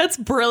 Right. That's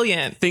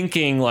brilliant.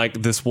 Thinking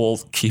like this will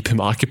keep him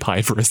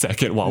occupied for a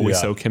second while we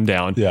soak him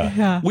down.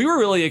 Yeah. We were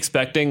really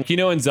expecting, you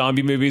know, in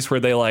zombie movies where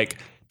they like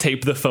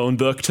tape the phone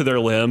book to their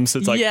limbs.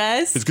 It's like,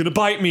 it's going to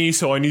bite me,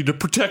 so I need to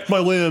protect my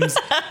limbs.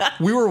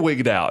 We were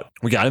wigged out.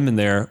 We got him in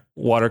there.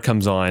 Water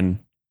comes on.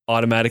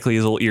 Automatically,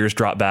 his little ears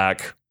drop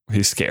back.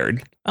 He's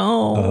scared.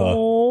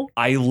 Oh.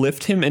 I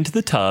lift him into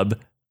the tub.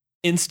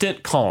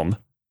 Instant calm.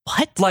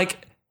 What?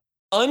 Like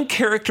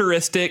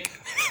uncharacteristic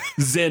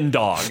Zen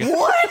dog.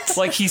 What?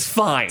 Like he's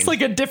fine. It's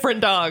like a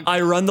different dog.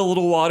 I run the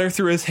little water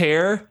through his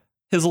hair.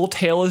 His little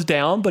tail is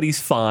down, but he's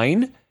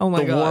fine. Oh my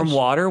gosh. The warm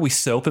water, we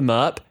soap him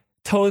up.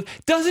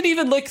 Doesn't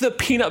even lick the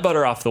peanut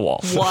butter off the wall.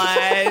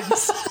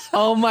 What?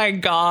 Oh my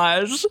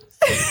gosh.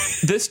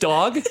 This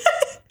dog,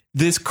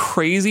 this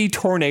crazy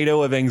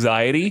tornado of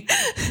anxiety,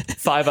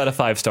 5 out of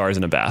 5 stars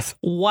in a bath.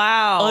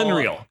 Wow.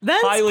 Unreal.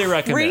 That's highly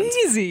recommend.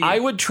 Crazy. I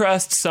would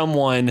trust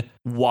someone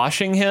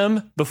washing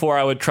him before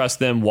I would trust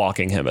them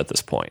walking him at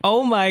this point.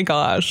 Oh my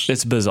gosh.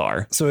 It's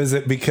bizarre. So is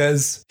it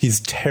because he's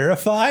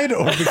terrified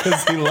or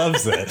because he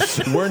loves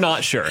it? We're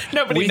not sure.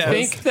 Nobody knows.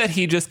 We think that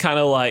he just kind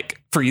of like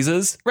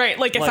freezes. Right.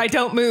 Like if I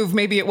don't move,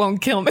 maybe it won't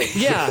kill me.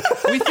 Yeah.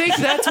 We think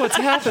that's what's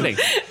happening.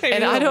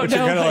 And I don't But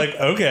know. you're kind of like,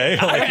 okay,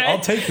 I'll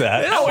take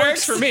that. That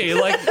works for me.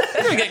 Like,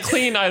 you're going to get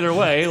clean either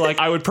way. Like,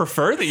 I would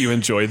prefer that you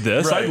enjoyed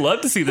this. Right. I'd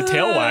love to see the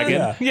tail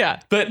wagging. Yeah.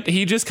 But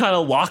he just kind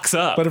of locks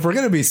up. But if we're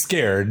going to be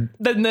scared,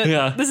 Then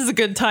this is a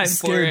good time for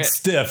scared it.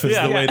 stiff is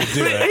the way to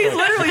do it. He's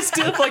literally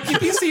stiff. Like,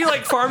 if you see,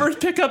 like, farmers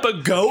pick up a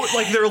goat,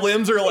 like, their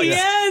limbs are, like,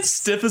 Yes.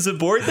 stiff as a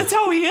board. That's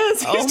how he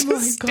is. He's Oh just my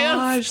stiff.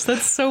 gosh.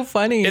 That's so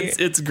funny.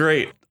 It's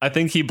great. I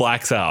think he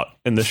blacks out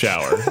in the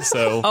shower.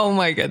 So, oh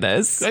my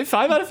goodness. 5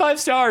 out of 5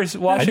 stars. I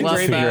Washing need to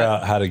great figure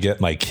bath. out how to get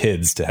my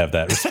kids to have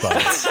that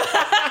response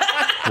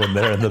when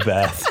they're in the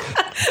bath.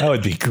 That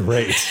would be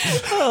great.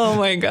 Oh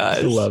my gosh.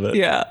 I love it.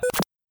 Yeah.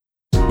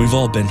 We've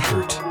all been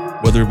hurt,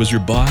 whether it was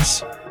your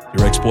boss,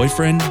 your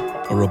ex-boyfriend,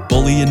 or a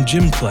bully in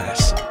gym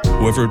class.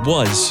 Whoever it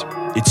was,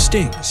 it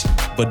stings.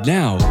 But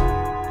now,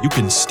 you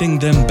can sting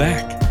them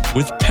back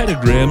with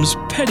Petagram's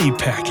Petty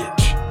Package.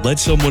 Let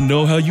someone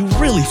know how you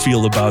really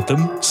feel about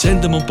them.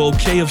 Send them a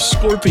bouquet of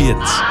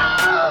scorpions.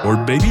 Or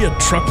maybe a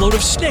truckload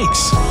of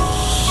snakes.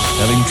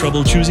 Having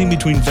trouble choosing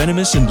between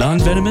venomous and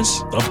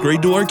non-venomous?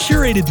 Upgrade to our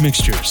curated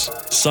mixtures.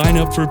 Sign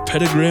up for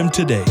Petagram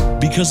today,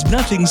 because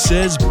nothing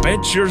says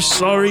bet you're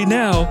sorry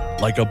now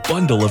like a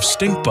bundle of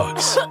stink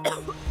bugs.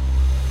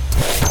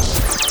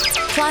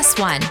 Plus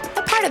One,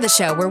 the part of the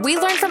show where we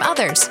learn from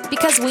others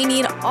because we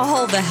need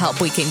all the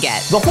help we can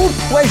get. The whole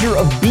pleasure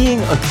of being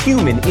a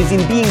human is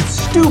in being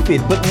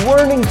stupid, but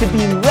learning to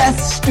be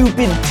less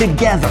stupid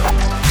together.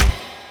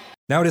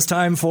 Now it is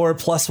time for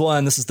Plus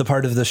One. This is the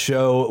part of the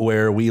show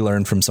where we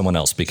learn from someone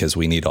else because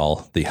we need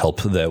all the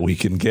help that we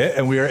can get.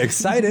 And we are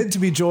excited to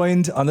be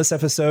joined on this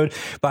episode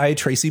by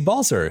Tracy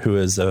Balzer, who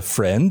is a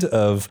friend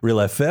of Real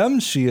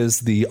FM. She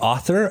is the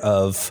author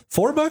of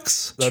 4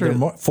 books.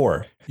 True.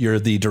 4. You're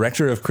the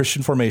director of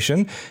Christian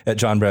formation at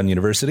John Brown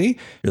University.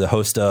 You're the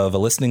host of a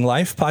Listening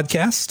Life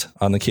podcast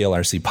on the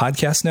KLRC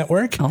Podcast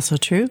Network. Also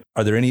true.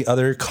 Are there any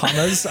other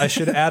commas I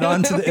should add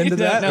on to the end of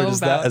that? Or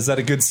is that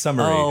a good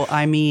summary? Oh,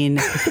 I mean,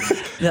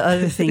 the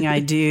other thing I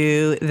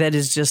do that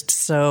is just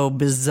so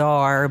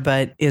bizarre,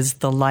 but is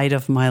the light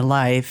of my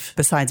life,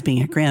 besides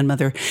being a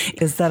grandmother,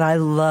 is that I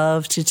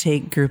love to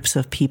take groups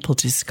of people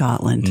to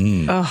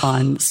Scotland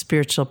on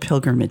spiritual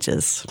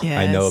pilgrimages. Yes.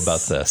 I know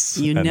about this.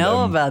 You and know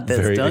I'm about this,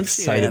 very don't you,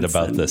 excited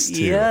about Ansen? this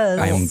too. Yes.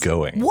 I am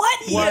going. What?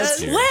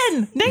 Next year.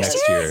 When? Next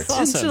year?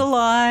 In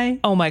July.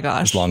 Oh my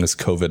gosh. As long as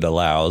COVID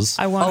allows.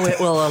 I want it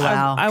will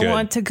allow. I Good.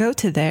 want to go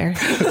to there.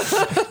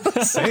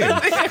 Same.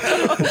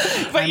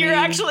 But you're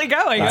actually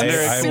going. I'm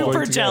I'm super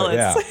going to go, jealous.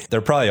 yeah.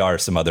 There probably are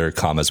some other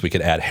commas we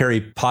could add. Harry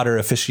Potter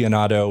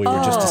aficionado, we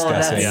were just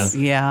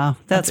discussing.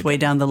 That's way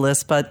down the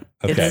list, but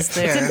it Okay. is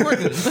there.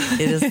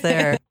 It is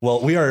there.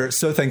 Well, we are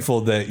so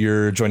thankful that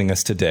you're joining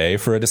us today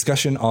for a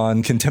discussion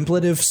on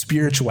contemplative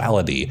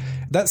spirituality.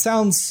 That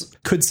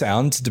could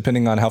sound,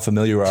 depending on how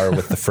familiar you are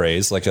with the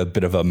phrase, like a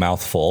bit of a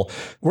mouthful.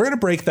 We're going to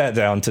break that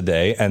down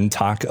today and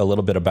talk a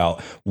little bit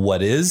about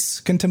what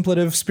is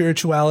contemplative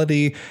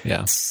spirituality.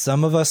 Yeah.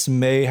 Some of us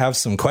may have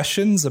some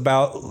questions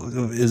about,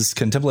 is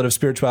contemplative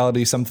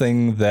spirituality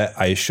something that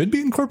I should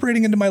be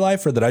incorporating into my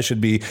life or that I should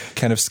be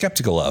kind of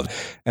skeptical of?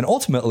 And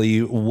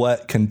ultimately,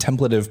 what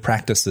contemplative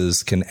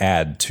practices can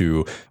add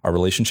to our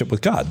relationship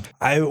with God.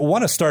 I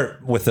want to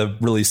start with a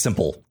really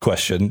simple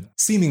question,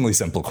 seemingly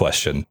simple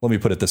question. Let me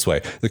put it this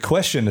way. The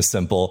question is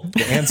simple.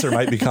 The answer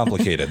might be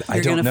complicated. I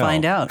don't know. You're going to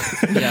find out.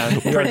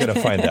 We are going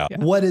to find out.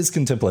 What is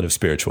contemplative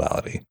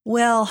spirituality?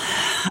 Well,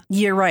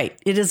 you're right.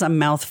 It is a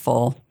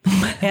mouthful.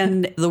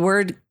 And the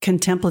word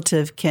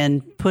contemplative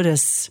can put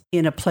us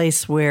in a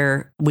place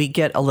where we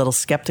get a little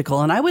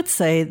skeptical. And I would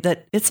say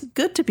that it's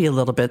good to be a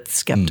little bit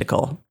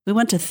skeptical. We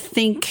want to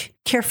think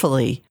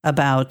carefully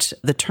about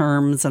the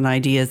terms and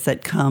ideas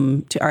that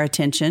come to our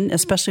attention,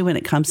 especially when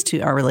it comes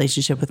to our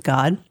relationship with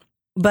God.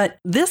 But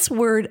this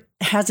word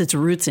has its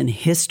roots in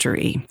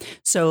history.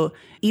 So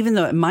even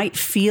though it might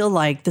feel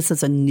like this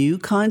is a new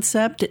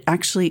concept, it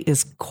actually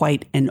is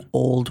quite an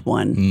old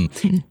one.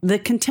 The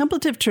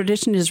contemplative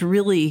tradition is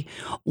really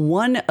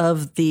one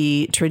of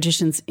the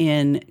traditions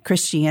in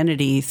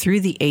Christianity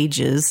through the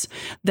ages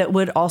that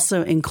would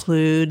also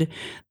include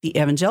the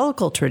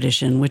evangelical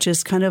tradition, which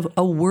is kind of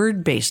a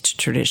word-based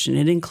tradition.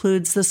 It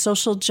includes the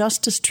social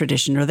justice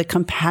tradition or the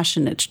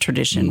compassionate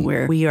tradition,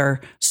 where we are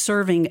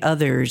serving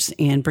others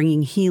and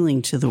bringing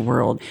healing to the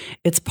world.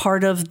 It's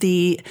part of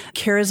the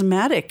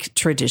charismatic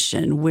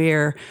tradition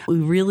where we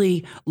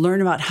really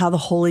learn about how the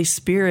Holy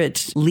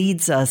Spirit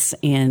leads us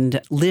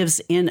and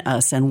lives in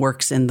us and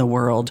works in the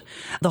world.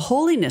 The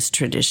holiness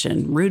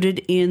tradition,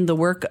 rooted in the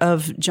work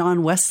of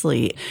John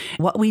Wesley.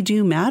 What we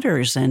do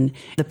matters, and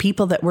the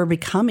people that we're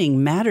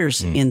becoming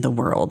matters in the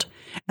world.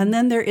 And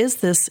then there is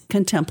this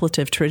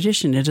contemplative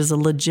tradition. It is a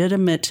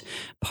legitimate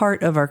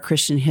part of our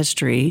Christian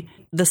history.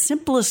 The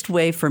simplest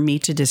way for me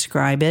to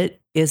describe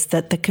it is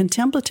that the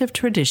contemplative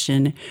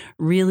tradition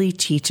really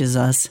teaches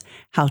us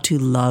how to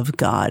love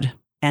God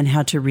and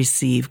how to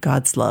receive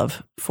God's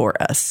love for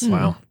us.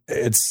 Wow.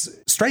 It's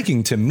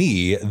striking to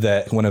me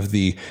that one of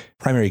the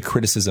primary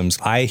criticisms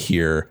I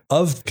hear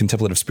of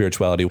contemplative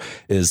spirituality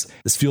is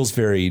this feels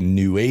very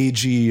new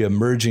agey,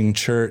 emerging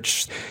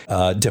church,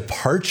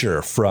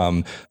 departure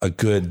from a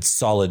good,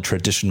 solid,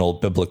 traditional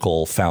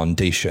biblical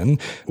foundation.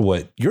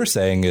 What you're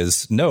saying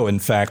is, no, in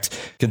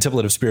fact,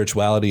 contemplative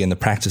spirituality and the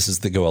practices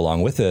that go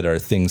along with it are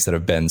things that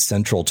have been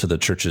central to the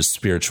church's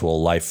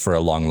spiritual life for a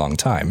long, long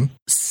time.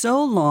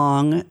 So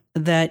long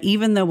that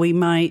even though we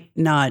might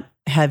not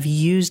have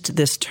used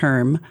this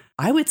term,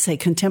 I would say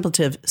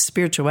contemplative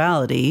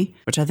spirituality,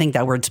 which I think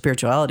that word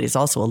spirituality is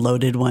also a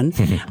loaded one,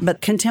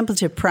 but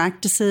contemplative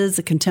practices,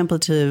 the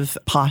contemplative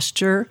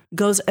posture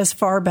goes as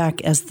far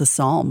back as the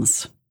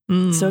Psalms.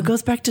 So it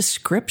goes back to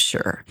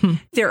Scripture.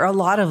 There are a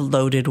lot of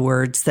loaded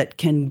words that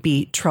can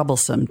be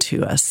troublesome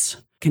to us.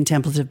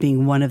 Contemplative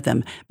being one of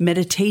them.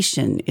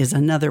 Meditation is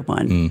another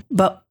one.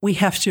 But we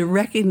have to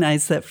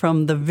recognize that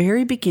from the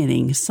very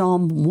beginning,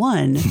 Psalm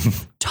 1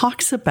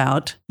 talks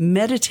about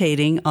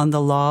meditating on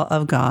the law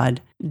of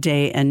God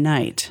day and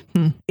night.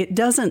 It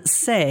doesn't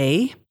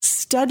say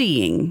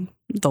studying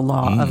the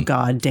law of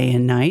God day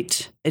and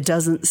night. It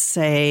doesn't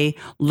say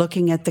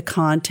looking at the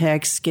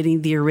context,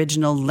 getting the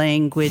original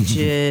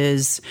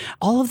languages,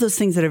 all of those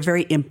things that are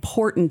very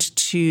important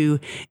to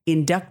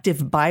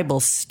inductive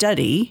Bible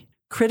study,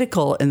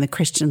 critical in the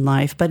Christian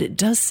life, but it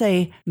does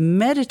say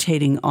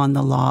meditating on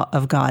the law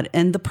of God.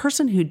 And the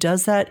person who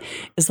does that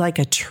is like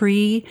a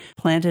tree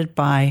planted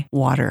by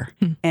water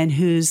and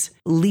whose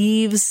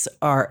leaves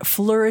are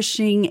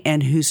flourishing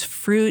and whose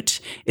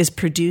fruit is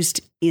produced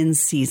in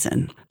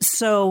season.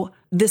 So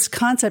this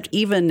concept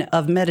even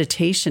of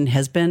meditation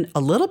has been a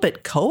little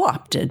bit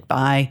co-opted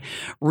by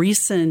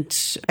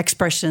recent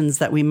expressions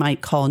that we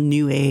might call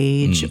New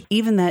Age.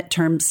 Even that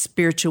term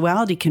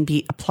spirituality can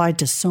be applied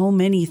to so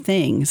many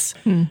things.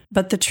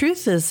 But the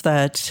truth is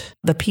that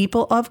the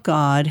people of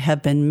God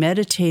have been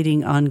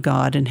meditating on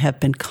God and have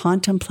been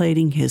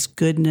contemplating his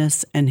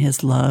goodness and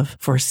his love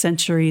for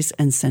centuries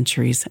and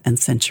centuries and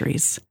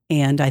centuries.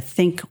 And I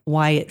think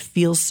why it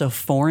feels so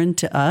foreign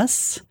to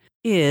us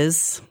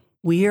is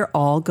we are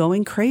all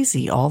going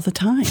crazy all the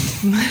time,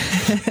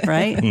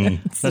 right?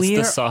 That's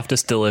the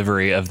softest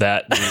delivery of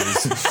that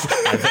news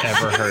I've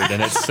ever heard.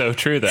 And it's so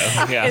true, though.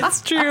 Yeah,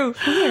 it's true.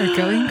 We are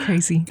going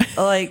crazy.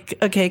 Like,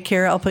 okay,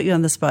 Kara, I'll put you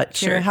on the spot.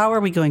 Kara, how are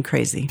we going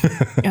crazy?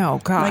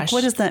 Oh, gosh. Like,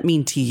 what does that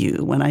mean to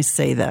you when I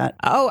say that?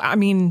 Oh, I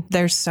mean,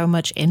 there's so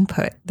much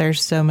input.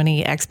 There's so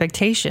many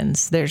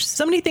expectations. There's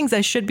so many things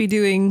I should be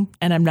doing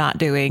and I'm not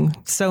doing.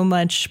 So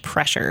much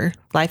pressure.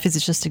 Life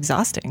is just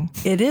exhausting.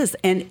 It is.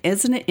 And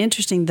isn't it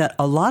interesting that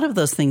a lot of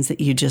those things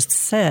that you just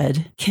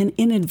said can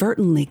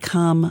inadvertently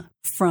come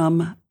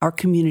from our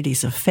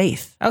communities of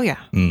faith? Oh, yeah.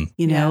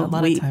 You know, a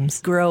lot we of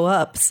times grow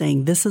up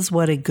saying this is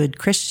what a good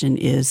Christian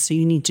is. So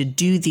you need to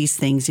do these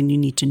things and you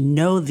need to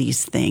know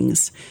these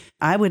things.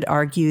 I would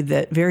argue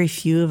that very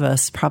few of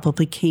us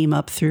probably came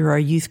up through our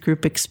youth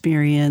group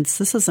experience.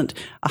 This isn't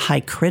a high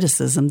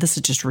criticism. This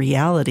is just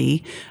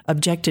reality,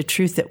 objective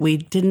truth that we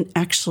didn't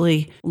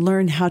actually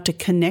learn how to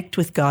connect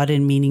with God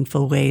in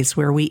meaningful ways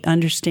where we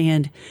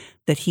understand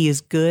that he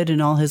is good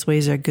and all his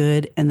ways are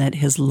good and that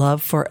his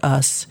love for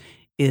us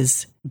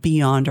is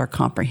beyond our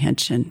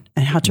comprehension,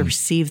 and how to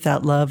receive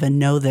that love and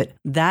know that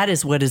that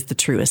is what is the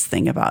truest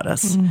thing about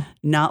us,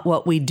 not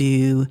what we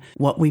do,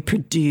 what we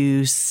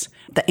produce,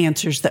 the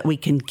answers that we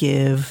can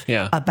give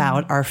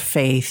about our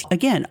faith.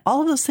 Again,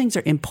 all of those things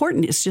are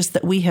important. It's just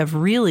that we have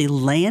really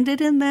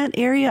landed in that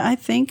area, I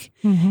think,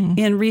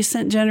 in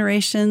recent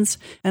generations,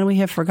 and we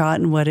have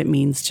forgotten what it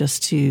means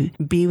just to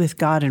be with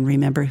God and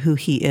remember who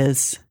he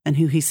is and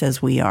who he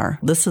says we are.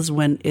 This is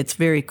when it's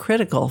very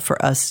critical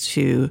for us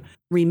to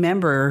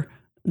remember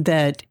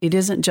that it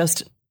isn't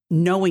just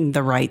knowing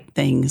the right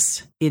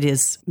things. It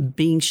is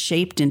being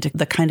shaped into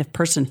the kind of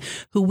person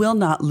who will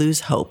not lose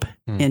hope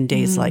in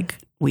days like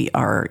we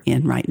are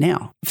in right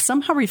now.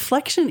 Somehow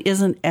reflection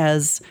isn't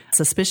as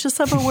suspicious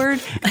of a word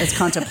as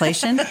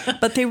contemplation,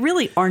 but they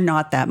really are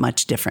not that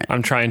much different.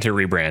 I'm trying to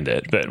rebrand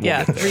it, but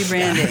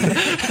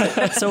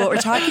rebranding. So what we're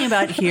talking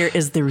about here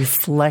is the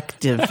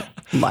reflective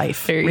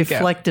life. There you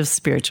Reflective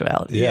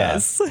spirituality. Yeah.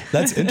 Yes.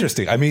 That's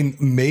interesting. I mean,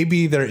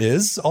 maybe there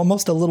is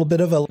almost a little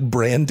bit of a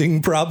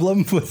branding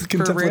problem with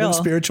contemplative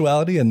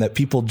spirituality, and that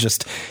people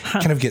just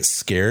kind of get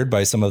scared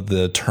by some of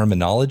the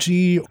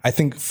terminology. I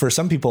think for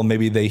some people,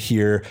 maybe they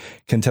hear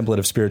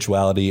contemplative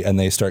spirituality and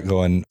they start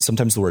going,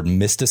 sometimes the word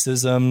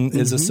mysticism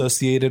is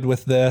associated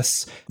with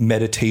this.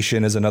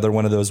 Meditation is another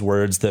one of those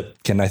words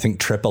that can, I think,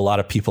 trip a lot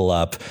of people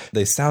up.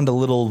 They sound a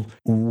little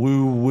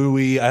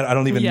woo-wooey. I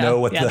don't even know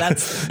what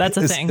that's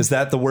a thing. Is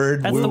that the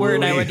word? That's the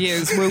word I would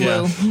use.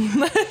 Woo-woo.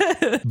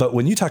 But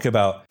when you talk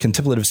about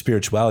contemplative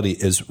spirituality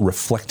is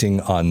reflecting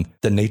on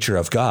the nature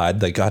of God,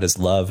 that God is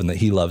love and that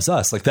he loves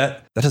us, like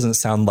that doesn't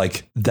sound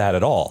like that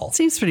at all.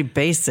 Seems pretty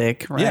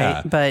basic, right?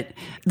 Yeah. But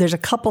there's a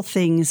couple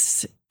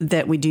things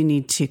that we do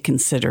need to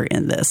consider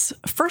in this.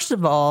 First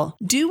of all,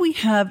 do we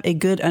have a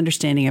good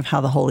understanding of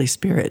how the Holy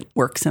Spirit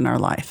works in our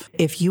life?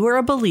 If you are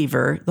a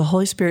believer, the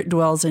Holy Spirit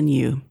dwells in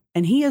you.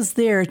 And he is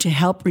there to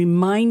help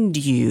remind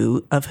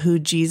you of who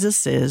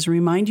Jesus is,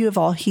 remind you of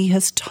all he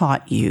has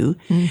taught you,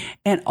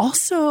 and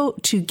also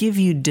to give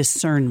you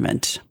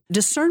discernment.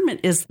 Discernment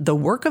is the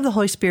work of the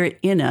Holy Spirit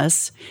in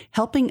us,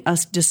 helping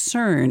us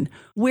discern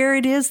where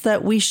it is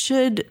that we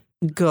should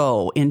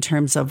go in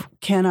terms of,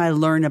 can I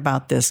learn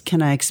about this?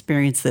 Can I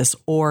experience this?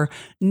 Or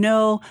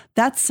no,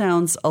 that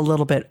sounds a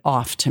little bit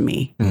off to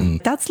me.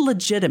 That's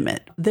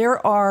legitimate.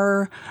 There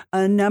are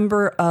a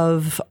number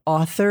of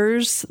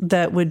authors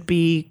that would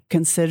be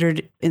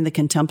considered in the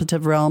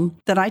contemplative realm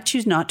that I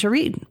choose not to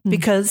read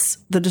because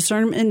the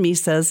discernment in me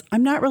says,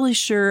 I'm not really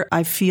sure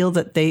I feel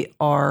that they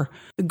are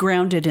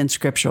grounded in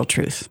scriptural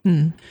truth.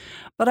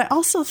 But I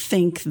also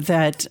think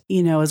that,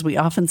 as we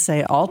often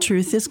say, all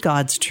truth is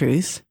God's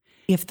truth.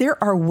 If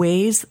there are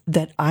ways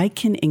that I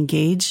can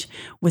engage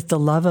with the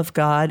love of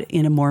God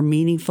in a more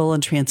meaningful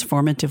and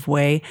transformative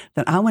way,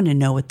 then I want to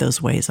know what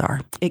those ways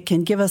are. It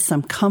can give us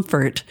some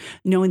comfort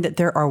knowing that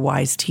there are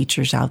wise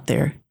teachers out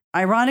there.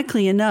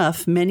 Ironically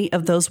enough, many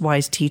of those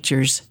wise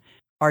teachers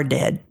are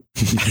dead.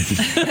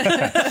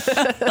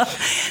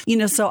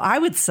 So I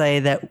would say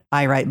that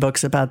I write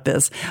books about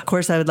this. Of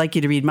course, I would like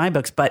you to read my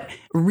books, but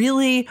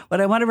really what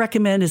I want to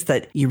recommend is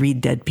that you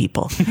read dead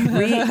people.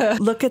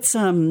 Look at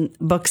some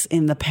books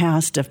in the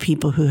past of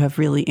people who have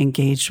really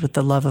engaged with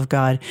the love of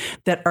God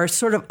that are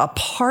sort of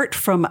apart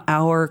from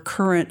our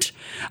current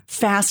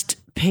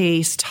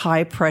fast-paced,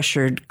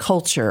 high-pressured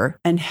culture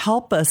and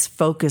help us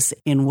focus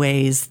in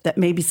ways that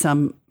maybe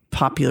some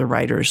popular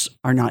writers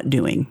are not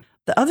doing.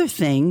 The other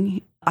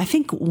thing, I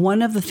think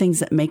one of the things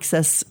that makes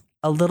us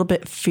a little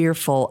bit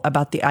fearful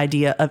about the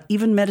idea of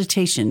even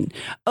meditation.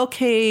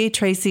 Okay,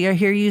 Tracy, I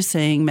hear you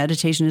saying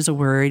meditation is a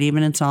word.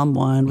 Even in Psalm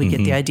 1, we get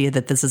the idea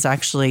that this is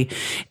actually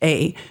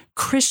a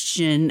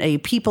Christian, a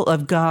people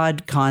of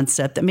God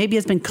concept that maybe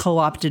has been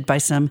co-opted by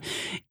some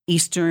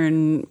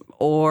Eastern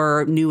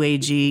or New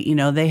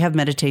Agey, they have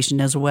meditation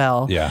as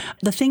well. Yeah.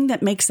 The thing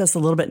that makes us a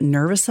little bit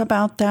nervous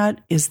about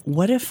that is,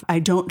 what if I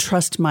don't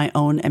trust my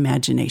own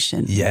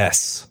imagination?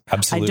 Yes,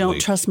 absolutely. I don't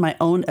trust my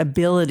own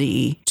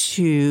ability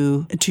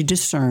to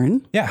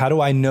discern. Yeah. How do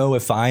I know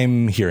if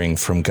I'm hearing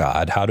from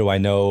God? How do I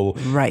know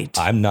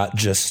I'm not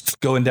just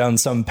going down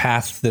some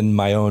path in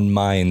my own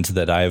mind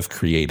that I've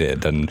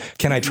created? And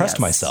can I trust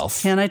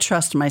myself? Can I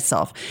trust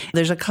myself?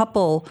 There's a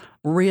couple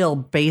real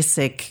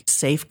basic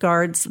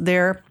safeguards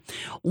there.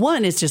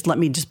 One is let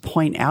me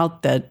point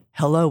out that,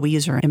 we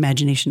use our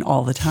imagination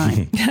all the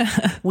time.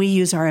 We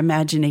use our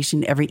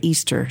imagination every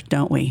Easter,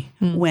 don't we?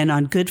 When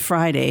on Good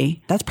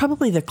Friday, that's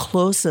probably the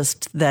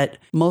closest that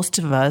most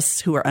of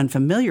us who are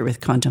unfamiliar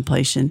with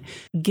contemplation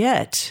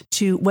get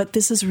to what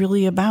this is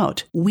really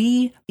about.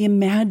 We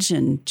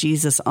imagine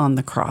Jesus on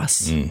the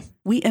cross.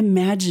 We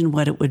imagine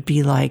what it would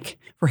be like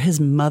for his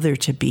mother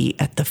to be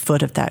at the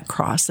foot of that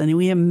cross. And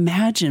we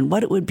imagine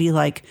what it would be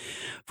like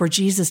for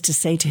Jesus to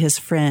say to his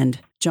friend,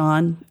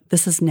 John,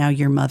 this is now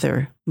your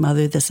mother.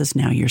 Mother, this is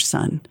now your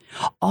son.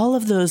 All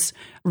of those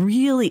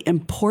really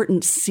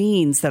important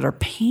scenes that are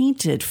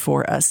painted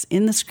for us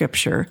in the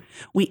scripture,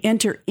 we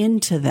enter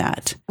into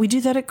that. We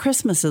do that at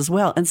Christmas as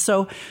well. And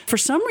so for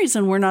some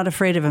reason, we're not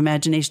afraid of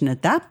imagination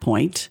at that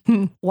point.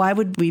 Why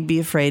would we be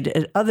afraid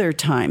at other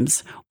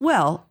times?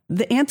 Well,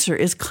 the answer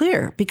is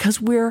clear,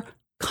 because we're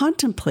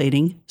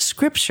contemplating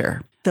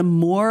scripture. The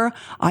more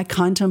I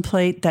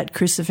contemplate that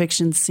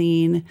crucifixion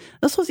scene,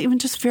 this was even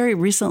just very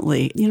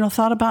recently,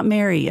 thought about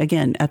Mary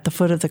again at the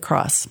foot of the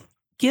cross.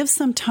 Give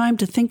some time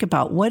to think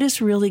about what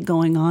is really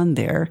going on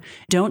there.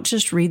 Don't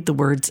just read the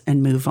words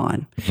and move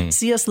on.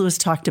 C.S. Lewis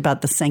talked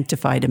about the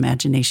sanctified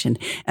imagination,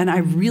 and I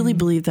really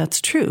believe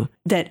that's true,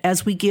 that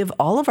as we give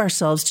all of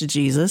ourselves to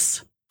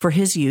Jesus for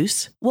his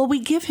use, we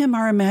give him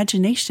our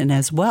imagination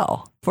as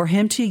well for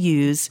him to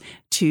use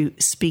to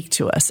speak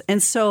to us.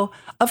 And so,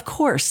 of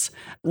course,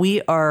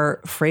 we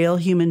are frail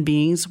human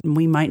beings.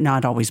 We might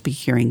not always be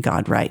hearing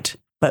God right.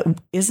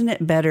 But isn't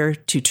it better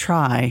to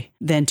try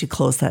than to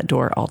close that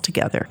door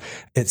altogether?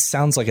 It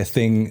sounds like a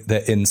thing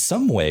that in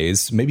some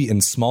ways, maybe in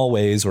small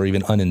ways or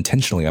even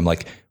unintentionally, I'm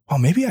like, well,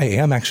 maybe I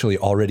am actually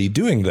already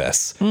doing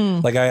this.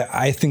 Like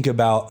I think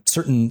about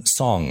certain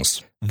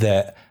songs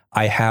that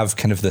I have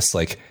kind of this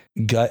like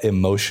gut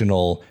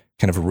emotional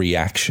kind of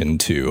reaction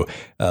to.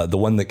 The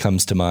one that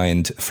comes to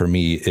mind for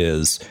me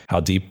is how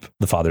deep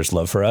the Father's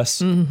love for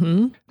us.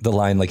 Mm-hmm. The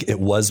line, like, it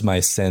was my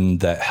sin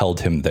that held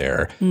him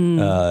there.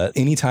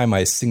 Anytime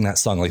I sing that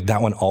song, like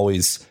that one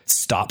always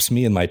stops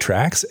me in my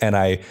tracks. And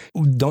I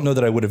don't know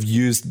that I would have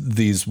used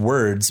these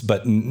words,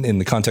 but in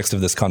the context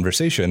of this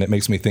conversation, it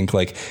makes me think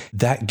like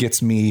that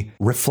gets me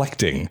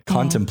reflecting,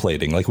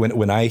 contemplating. Like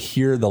when I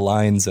hear the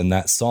lines in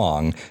that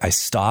song, I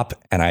stop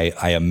and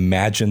I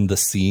imagine the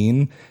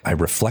scene. I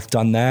reflect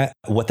on that,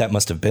 what that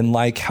must have been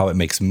like, how it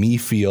makes me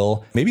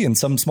feel. Maybe in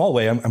some small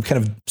way, I'm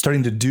kind of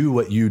starting to do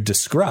what you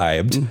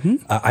described.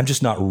 I'm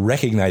just not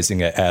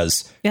recognizing it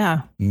as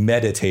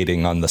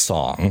meditating on the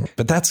song.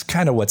 But that's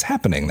kind of what's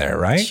happening there,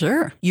 right?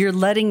 Sure. You're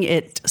letting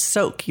it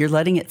soak. You're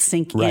letting it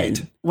sink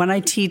in. When I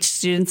teach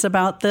students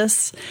about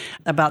this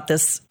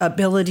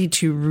ability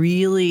to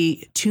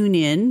really tune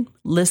in,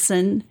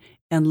 listen,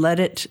 and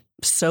let it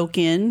soak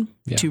in,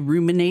 to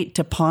ruminate,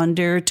 to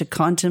ponder, to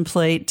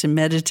contemplate, to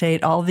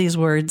meditate, all these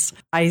words,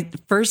 I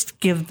first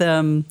give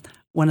them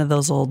one of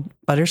those old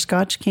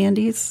butterscotch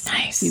candies.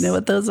 Nice. You know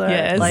what those are?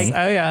 Yes. Like,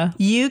 oh, yeah.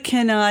 You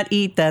cannot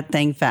eat that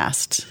thing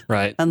fast.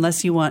 Right.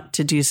 Unless you want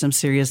to do some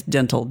serious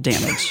dental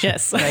damage.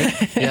 Yes.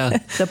 Right? Yeah.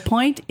 The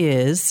point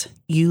is,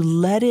 you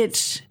let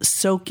it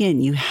soak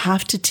in. You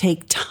have to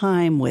take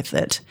time with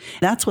it.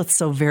 That's what's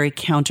so very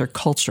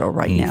countercultural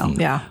right now.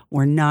 Yeah.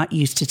 We're not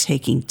used to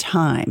taking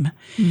time.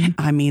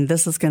 I mean,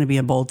 this is going to be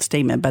a bold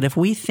statement, but if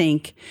we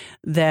think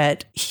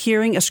that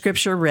hearing a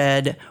scripture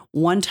read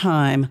one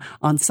time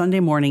on Sunday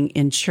morning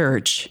in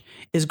church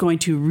is going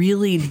to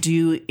really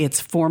do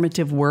its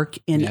formative work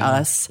in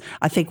us,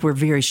 I think we're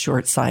very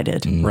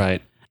short-sighted.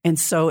 Right. And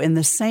so in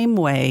the same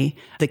way,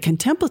 the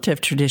contemplative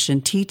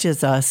tradition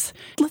teaches us,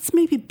 let's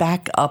maybe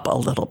back up a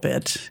little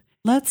bit.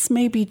 Let's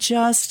maybe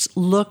just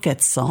look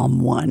at Psalm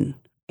 1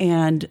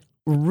 and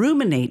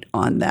ruminate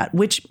on that,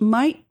 which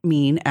might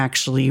mean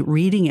actually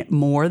reading it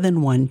more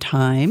than one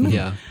time.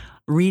 Yeah.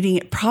 Reading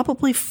it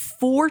probably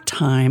 4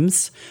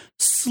 times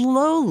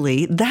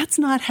slowly. That's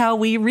not how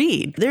we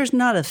read. There's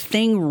not a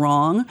thing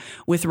wrong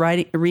with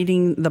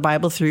reading the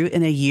Bible through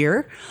in a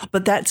year,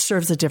 but that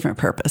serves a different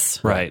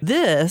purpose. Right.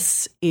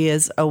 This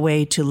is a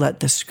way to let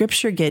the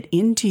scripture get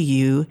into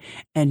you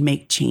and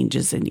make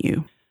changes in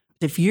you.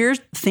 If you're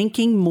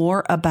thinking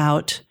more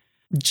about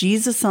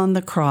Jesus on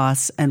the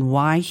cross and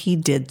why he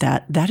did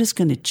that, that is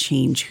going to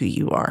change who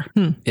you are.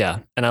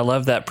 Yeah. And I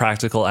love that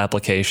practical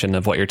application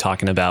of what you're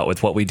talking about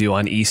with what we do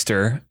on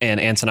Easter.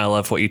 And Ansen, I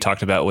love what you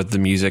talked about with the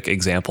music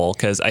example,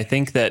 because I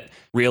think that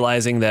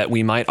realizing that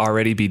we might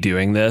already be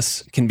doing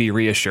this can be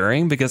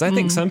reassuring, because I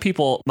think some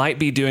people might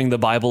be doing the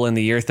Bible in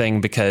the year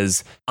thing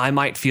because I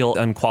might feel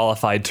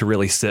unqualified to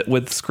really sit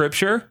with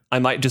scripture. I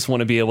might just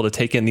want to be able to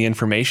take in the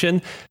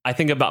information. I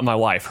think about my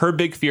wife. Her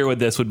big fear with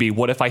this would be,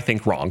 what if I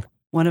think wrong?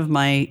 One of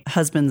my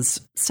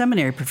husband's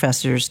seminary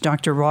professors,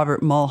 Dr.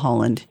 Robert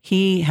Mulholland,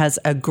 he has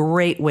a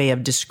great way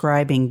of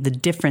describing the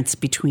difference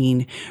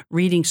between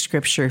reading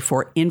scripture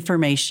for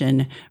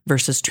information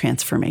versus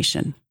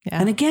transformation. Yeah.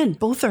 And again,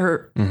 both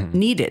are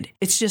needed.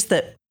 It's just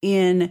that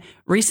in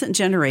recent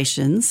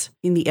generations,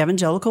 in the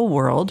evangelical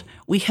world,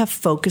 we have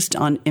focused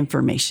on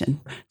information,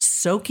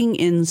 soaking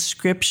in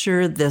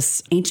scripture,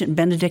 this ancient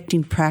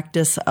Benedictine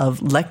practice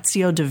of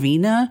lectio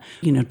divina,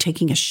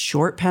 taking a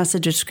short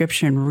passage of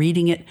scripture and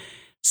reading it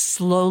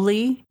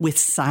slowly with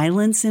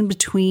silence in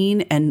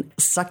between and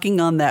sucking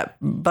on that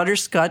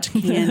butterscotch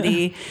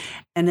candy.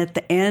 And at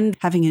the end,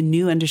 having a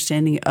new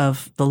understanding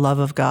of the love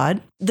of God.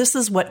 This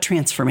is what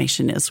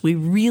transformation is. We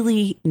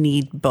really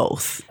need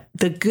both.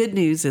 The good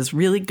news is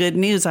really good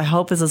news. I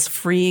hope is this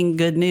freeing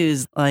good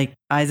news. Like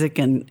Isaac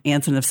and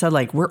Ansen have said,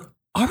 like, we're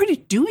already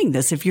doing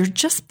this if you're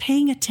just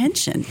paying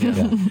attention.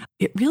 Yeah.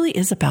 It really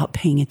is about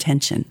paying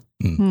attention.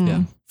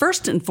 Yeah.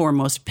 First and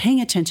foremost, paying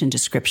attention to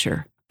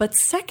scripture. But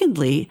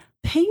secondly,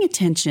 paying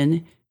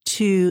attention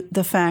to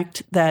the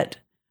fact that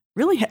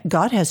really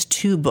God has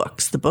 2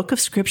 books, the book of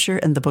scripture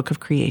and the book of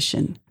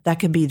creation.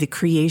 That could be the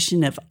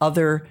creation of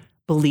other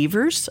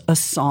believers, a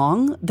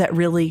song that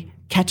really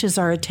catches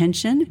our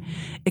attention.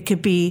 It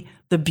could be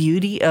the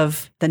beauty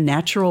of the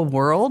natural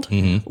world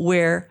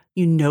where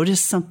you notice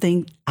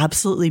something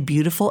absolutely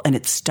beautiful and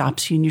it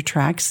stops you in your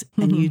tracks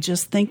and you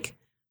just think,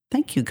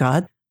 thank you,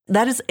 God.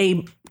 That is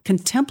a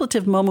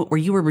contemplative moment where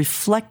you are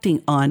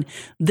reflecting on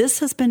this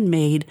has been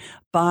made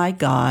by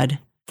God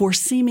for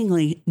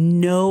seemingly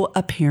no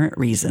apparent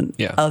reason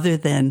other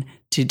than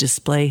to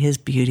display his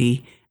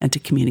beauty and to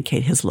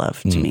communicate his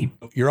love to me.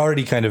 You're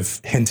already kind of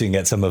hinting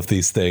at some of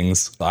these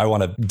things. I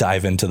want to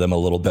dive into them a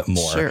little bit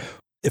more. Sure.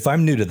 If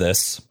I'm new to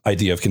this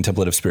idea of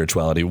contemplative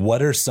spirituality,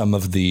 what are some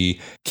of the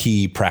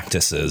key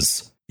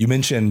practices? You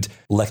mentioned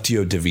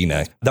Lectio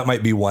Divina. That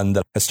might be one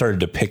that has started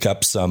to pick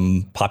up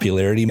some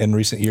popularity in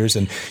recent years.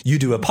 And you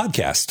do a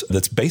podcast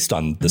that's based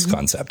on this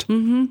concept.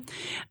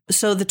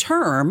 So the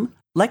term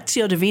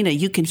Lectio Divina,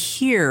 you can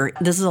hear,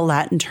 this is a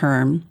Latin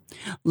term.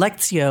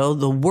 Lectio,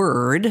 the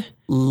word,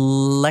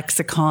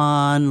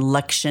 lexicon,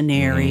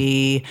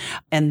 lectionary,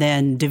 and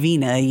then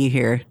Divina, you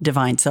hear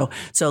divine. So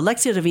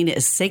Lectio Divina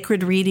is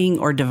sacred reading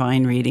or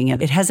divine reading.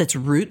 It has its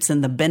roots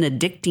in the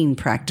Benedictine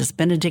practice,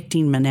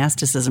 Benedictine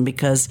monasticism,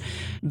 because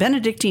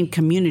Benedictine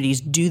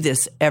communities do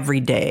this every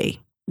day.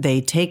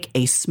 They take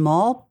a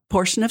small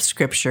portion of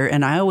scripture,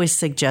 and I always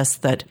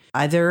suggest that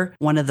either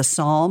one of the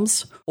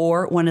Psalms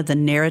or one of the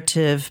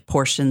narrative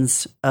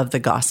portions of the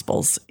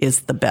Gospels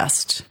is the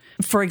best.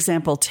 For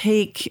example,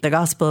 take the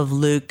Gospel of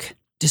Luke,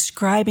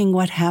 describing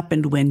what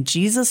happened when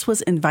Jesus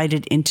was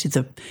invited into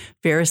the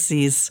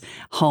Pharisees'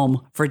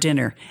 home for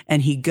dinner,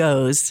 and he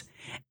goes,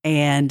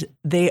 and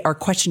they are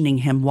questioning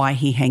him why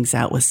he hangs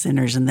out with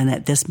sinners. And then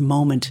at this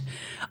moment,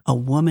 a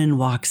woman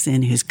walks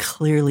in who's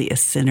clearly a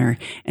sinner,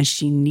 and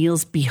she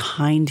kneels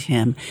behind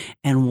him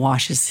and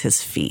washes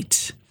his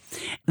feet.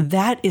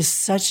 That is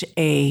such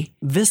a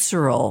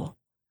visceral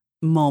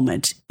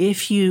moment.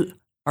 If you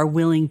are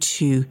willing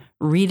to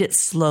read it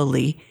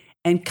slowly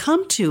and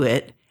come to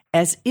it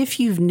as if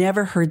you've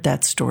never heard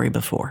that story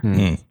before.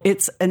 Mm-hmm.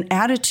 It's an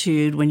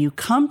attitude when you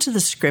come to the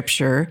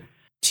scripture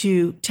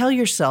to tell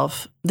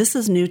yourself, this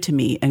is new to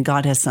me and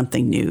God has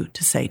something new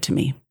to say to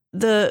me.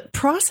 The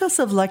process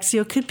of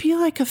Lectio could be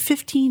like a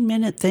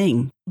 15-minute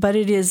thing, but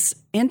it is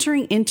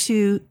entering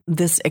into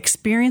this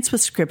experience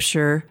with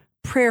scripture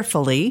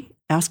prayerfully,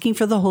 asking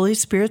for the Holy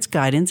Spirit's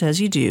guidance as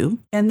you do,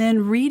 and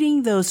then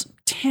reading those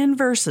 10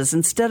 verses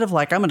instead of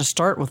like, I'm going to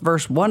start with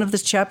verse 1 of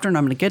this chapter and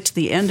I'm going to get to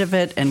the end of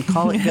it and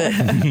call it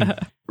good.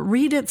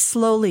 Read it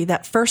slowly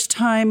that first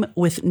time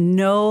with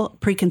no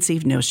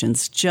preconceived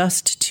notions,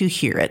 just to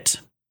hear it.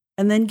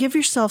 And then give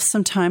yourself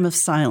some time of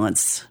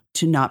silence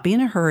to not be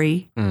in a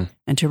hurry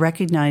and to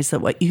recognize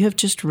that what you have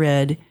just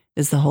read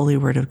is the holy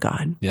word of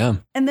God. Yeah.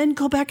 And then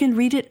go back and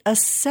read it a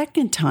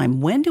second time.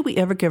 When do we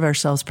ever give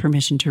ourselves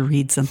permission to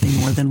read something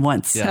more than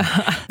once?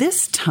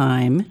 This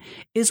time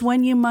is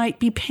when you might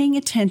be paying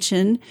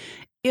attention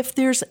if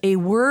there's a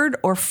word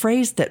or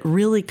phrase that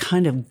really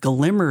kind of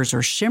glimmers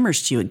or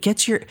shimmers to you. It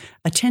gets your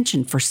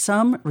attention for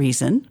some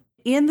reason.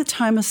 In the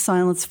time of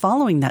silence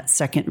following that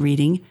second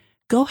reading,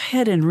 go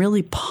ahead and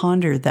really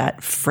ponder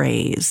that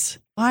phrase.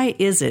 Why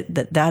is it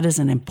that that is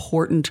an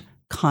important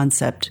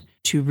concept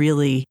to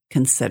really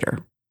consider?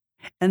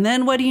 And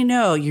then what do you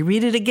know? You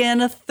read it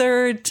again a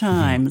third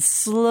time,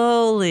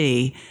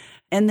 slowly.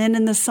 And then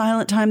in the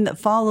silent time that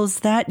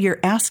follows that, you're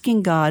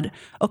asking God,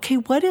 okay,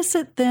 what is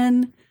it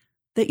then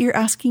that you're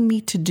asking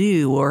me to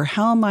do? Or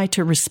how am I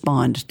to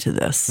respond to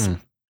this?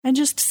 And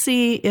just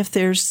see if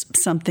there's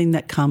something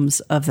that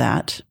comes of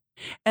that.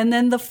 And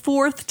then the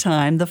fourth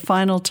time, the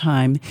final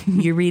time,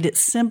 you read it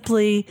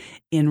simply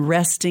in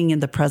resting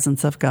in the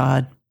presence of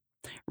God,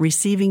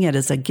 receiving it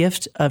as a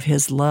gift of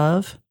his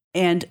love.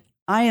 And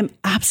I am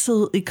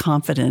absolutely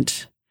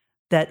confident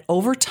that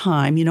over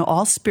time, you know,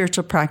 all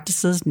spiritual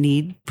practices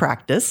need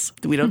practice.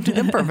 We don't do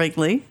them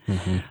perfectly.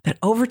 That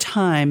over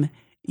time,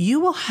 you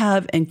will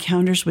have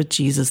encounters with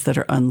Jesus that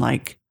are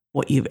unlike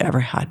what you've ever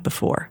had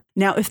before.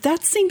 Now, if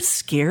that seems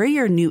scary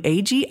or new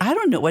agey, I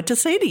don't know what to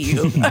say to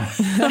you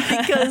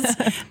because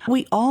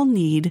we all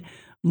need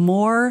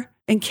more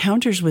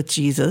encounters with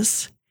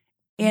Jesus.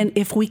 And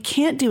if we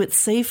can't do it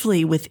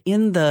safely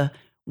within the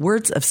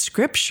words of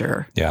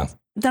scripture,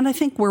 then I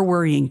think we're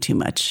worrying too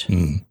much.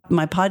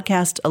 My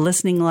podcast, A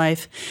Listening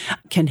Life,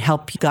 can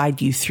help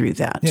guide you through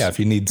that. Yeah, if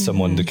you need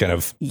someone to kind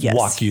of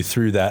walk you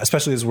through that,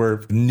 especially as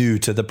we're new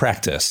to the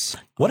practice.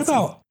 What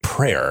about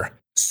prayer?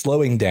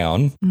 Slowing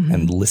down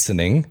and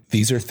listening.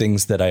 These are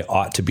things that I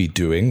ought to be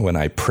doing when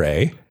I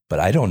pray, but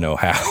I don't know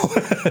how,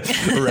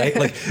 right?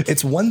 Like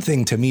it's one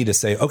thing to me to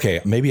say,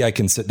 okay, maybe I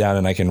can sit down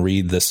and I can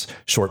read this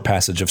short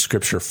passage of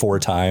scripture 4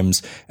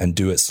 times and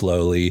do it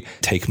slowly,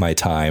 take my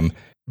time.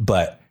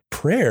 But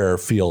prayer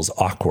feels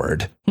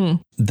awkward.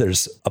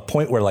 There's a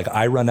point where like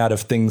I run out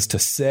of things to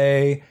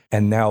say.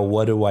 And now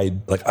what do I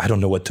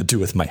don't know what to do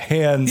with my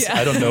hands.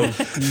 I don't know.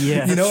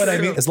 You know what I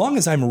mean? As long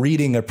as I'm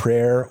reading a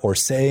prayer or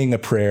saying a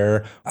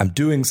prayer, I'm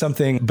doing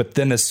something. But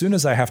then as soon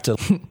as I have to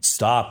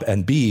stop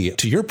and be,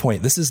 to your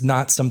point, this is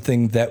not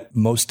something that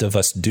most of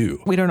us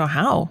do. We don't know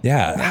how.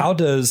 Yeah. How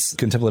does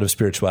contemplative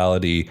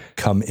spirituality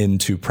come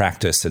into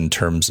practice in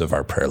terms of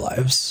our prayer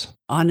lives?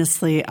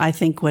 Honestly, I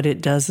think what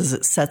it does is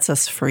it sets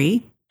us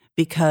free.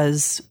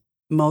 Because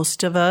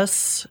most of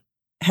us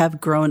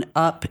have grown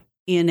up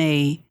in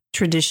a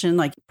tradition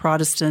like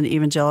Protestant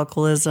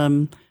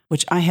evangelicalism,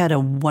 which I had a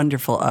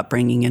wonderful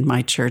upbringing in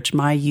my church.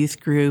 My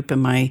youth group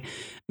and my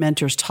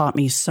mentors taught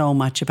me so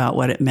much about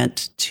what it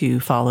meant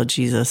to follow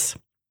Jesus.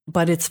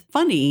 But it's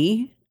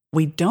funny,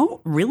 we don't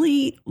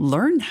really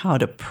learn how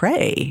to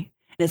pray.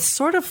 It's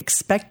sort of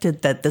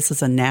expected that this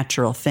is a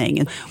natural thing.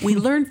 And we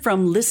learn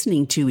from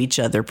listening to each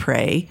other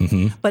pray,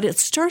 but it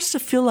starts to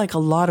feel like a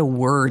lot of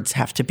words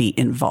have to be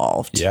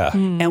involved.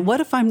 And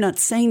what if I'm not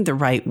saying the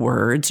right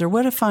words? Or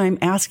what if I'm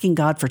asking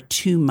God for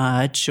too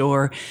much?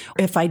 Or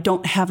if I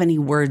don't have any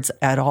words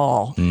at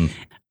all?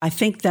 I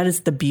think that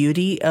is the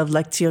beauty of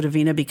Lectio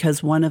Divina,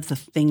 because one of the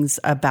things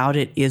about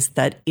it is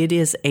that it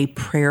is a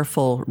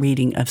prayerful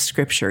reading of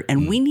Scripture.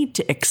 And we need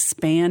to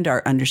expand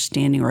our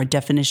understanding or our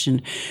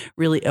definition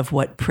really of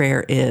what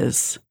prayer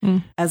is.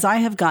 As I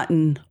have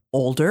gotten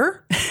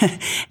older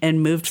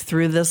and moved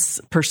through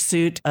this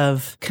pursuit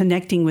of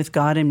connecting with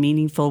God in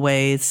meaningful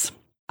ways,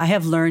 I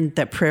have learned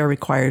that prayer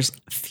requires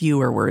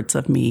fewer words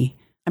of me.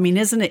 I mean,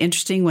 isn't it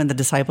interesting when the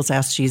disciples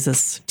asked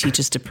Jesus, teach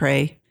us to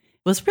pray?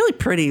 It was really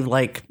pretty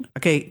like,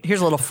 okay,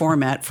 here's a little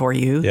format for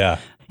you. Yeah.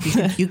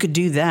 You could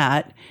do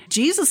that.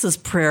 Jesus's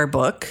prayer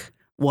book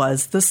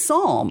was the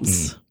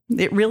Psalms.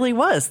 It really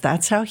was.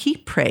 That's how he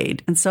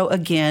prayed. And so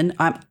again,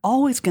 I'm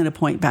always going to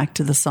point back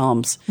to the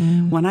Psalms.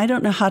 When I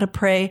don't know how to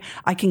pray,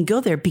 I can go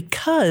there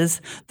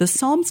because the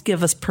Psalms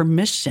give us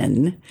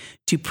permission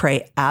to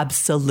pray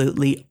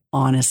absolutely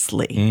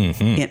honestly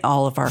in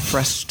all of our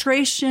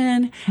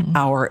frustration,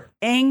 our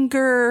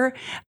anger,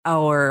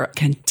 our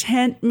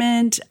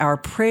contentment, our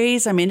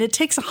praise. I mean, it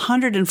takes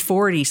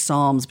 140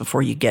 Psalms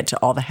before you get to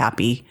all the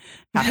happy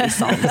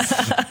Psalms,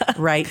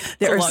 right?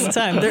 It's a long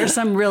time. There are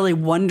some really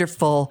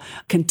wonderful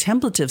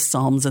contemplative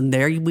Psalms in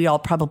there. We all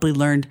probably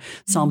learned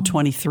Psalm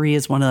 23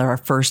 is one of our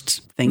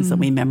first things that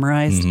we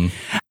memorized.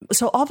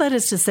 So all that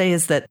is to say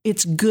is that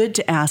it's good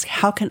to ask,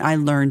 how can I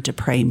learn to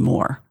pray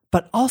more?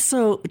 But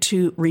also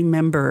to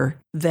remember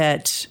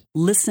that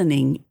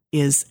listening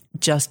is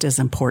just as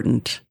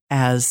important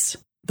as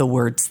the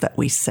words that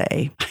we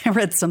say. I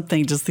read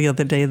something just the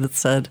other day that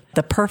said,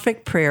 the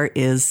perfect prayer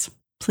is,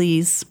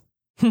 please.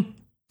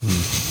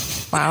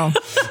 Wow.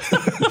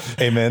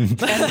 Amen.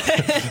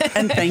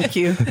 And thank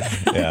you.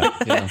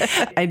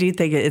 Yeah. I do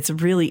think it's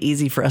really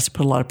easy for us to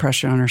put a lot of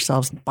pressure on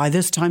ourselves. By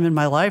this time in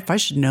my life, I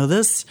should know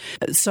this.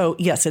 So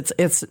yes,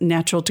 it's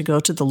natural to go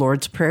to the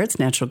Lord's Prayer. It's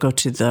natural to go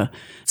to the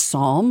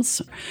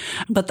Psalms.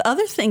 But the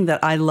other thing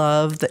that I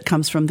love that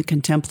comes from the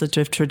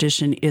contemplative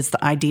tradition is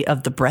the idea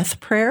of the breath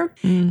prayer.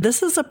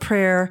 This is a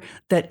prayer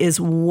that is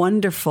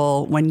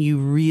wonderful when you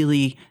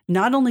really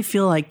not only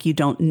feel like you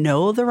don't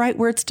know the right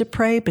words to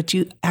pray, but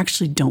you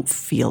actually don't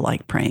feel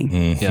like praying.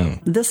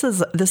 This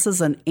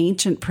is an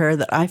ancient prayer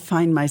that I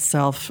find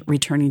myself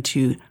returning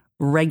to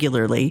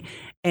regularly.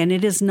 And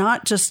it is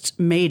not just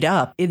made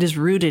up. It is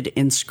rooted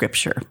in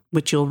Scripture,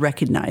 which you'll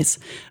recognize.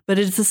 But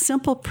it's a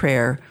simple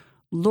prayer.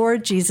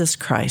 Lord Jesus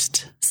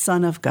Christ,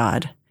 Son of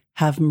God,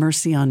 have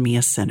mercy on me,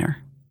 a sinner.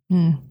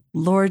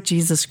 Lord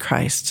Jesus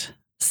Christ,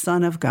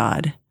 Son of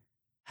God,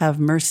 have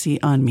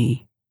mercy on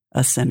me,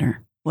 a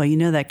sinner. Well, you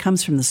know, that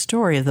comes from the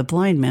story of the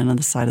blind man on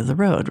the side of the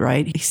road,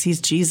 right? He sees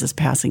Jesus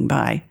passing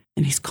by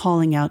and he's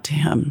calling out to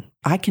him.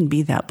 I can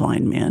be that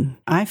blind man.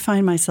 I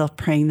find myself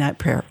praying that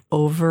prayer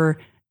over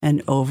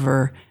and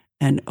over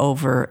and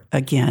over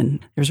again.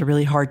 There's a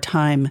really hard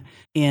time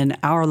in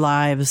our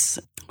lives.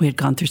 We had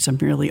gone through some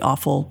really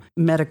awful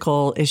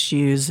medical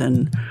issues.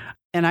 And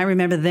I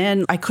remember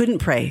then I couldn't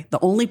pray. The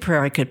only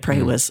prayer I could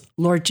pray was,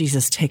 Lord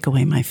Jesus, take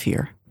away my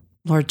fear.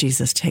 Lord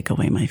Jesus, take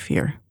away my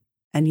fear.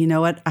 And you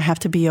know what? I have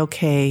to be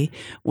okay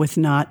with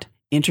not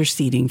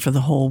interceding for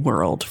the whole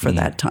world for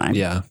that time.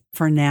 Yeah.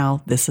 For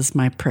now, this is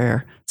my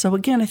prayer. So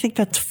again, I think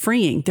that's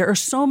freeing. There are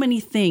so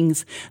many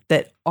things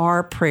that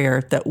are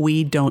prayer that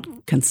we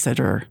don't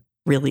consider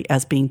really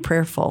as being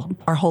prayerful.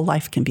 Our whole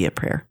life can be a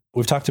prayer.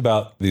 We've talked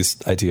about these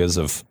ideas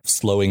of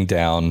slowing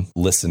down,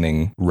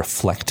 listening,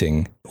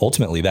 reflecting,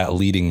 ultimately that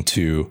leading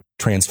to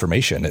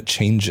transformation. It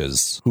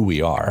changes who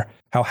we are.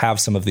 How have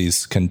some of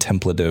these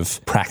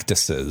contemplative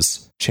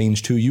practices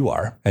changed who you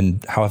are?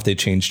 And how have they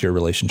changed your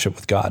relationship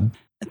with God?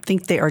 I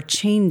think they are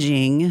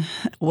changing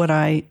what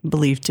I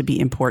believe to be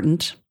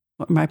important,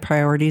 what my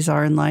priorities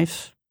are in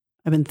life.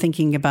 I've been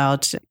thinking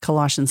about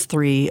Colossians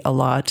 3 a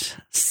lot.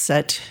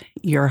 Set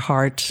your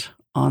heart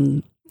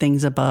on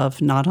things above,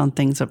 not on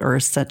things of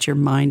earth. Set your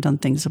mind on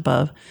things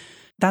above.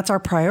 That's our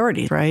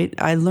priority, right?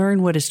 I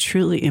learn what is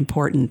truly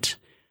important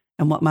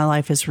and what my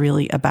life is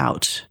really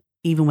about,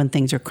 even when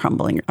things are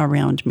crumbling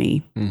around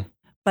me.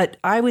 But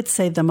I would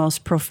say the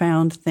most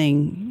profound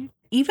thing,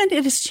 even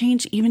it has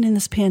changed even in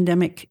this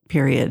pandemic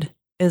period,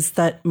 is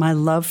that my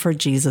love for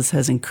Jesus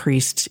has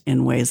increased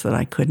in ways that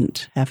I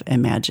couldn't have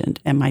imagined,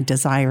 and my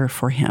desire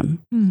for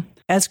him.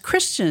 As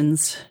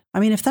Christians, I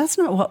mean, if that's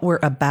not what we're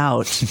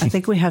about, I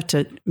think we have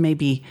to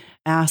maybe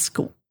ask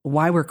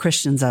why we're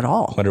Christians at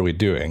all. What are we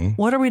doing?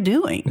 What are we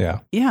doing?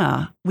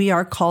 Yeah. We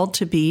are called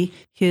to be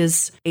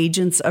his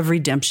agents of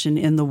redemption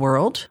in the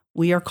world.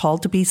 We are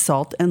called to be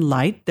salt and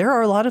light. There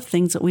are a lot of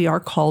things that we are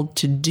called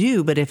to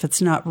do, but if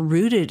it's not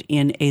rooted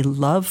in a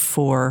love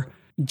for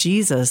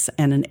Jesus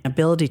and an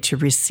ability to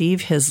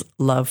receive his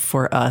love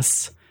for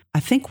us, I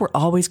think we're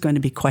always going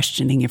to be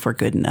questioning if we're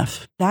good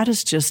enough. That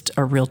is just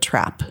a real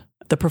trap,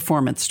 the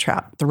performance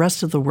trap. The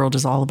rest of the world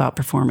is all about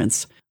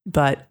performance,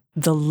 but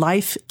the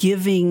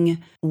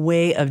life-giving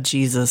way of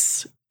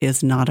Jesus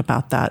is not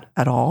about that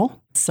at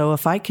all. So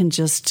if I can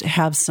just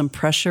have some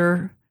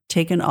pressure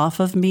taken off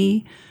of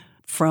me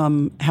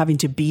from having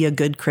to be a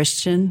good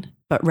Christian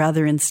but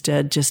rather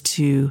instead just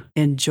to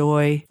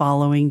enjoy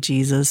following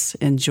Jesus,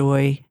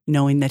 enjoy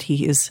knowing that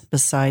he is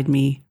beside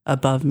me,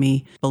 above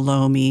me,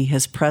 below me.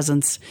 His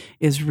presence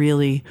is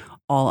really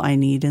all I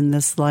need in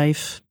this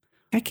life.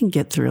 I can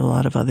get through a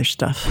lot of other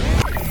stuff.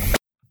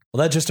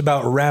 Well, that just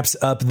about wraps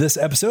up this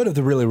episode of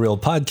the Really Real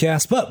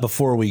Podcast. But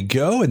before we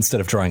go,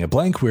 instead of drawing a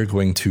blank, we're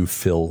going to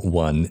fill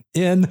one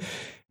in.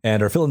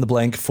 And our fill in the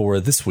blank for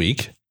this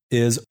week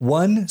is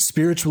one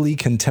spiritually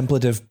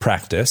contemplative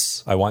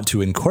practice I want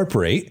to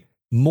incorporate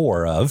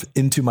more of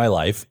into my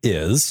life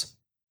is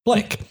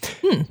blank.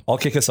 I'll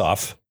kick us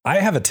off. I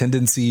have a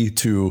tendency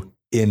to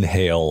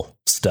inhale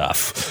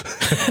stuff.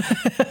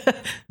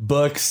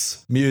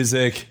 Books,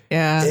 music,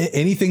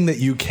 anything that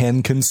you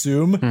can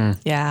consume.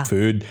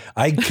 Food.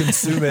 I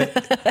consume it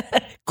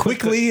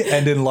quickly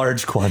and in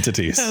large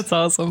quantities. That's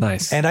awesome.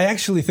 Nice. And I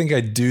actually think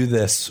I do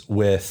this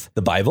with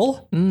the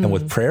Bible and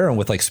with prayer and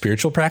with like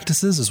spiritual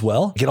practices as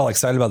well. I get all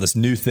excited about this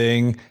new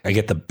thing. I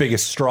get the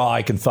biggest straw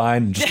I can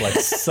find and just like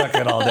suck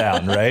it all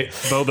down, right?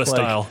 Boba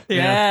style.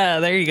 Yeah,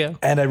 there you go.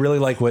 And I really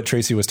like what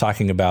Tracy was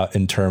talking about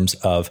in terms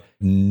of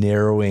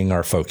narrowing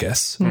our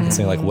focus and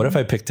saying like, what if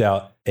I picked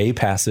out a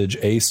passage,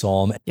 a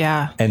psalm,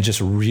 and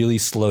just really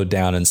slowed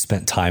down and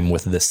spent time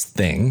with this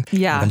thing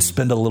and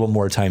spend a little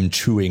more time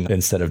chewing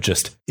instead of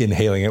just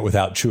inhaling it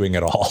without chewing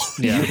at all,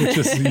 which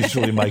is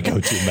usually my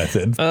go-to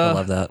method. I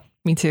love that.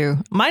 Me too.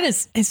 Mine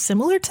is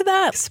similar to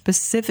that.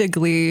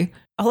 Specifically,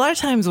 a lot of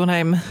times when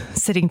I'm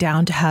sitting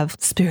down to have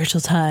spiritual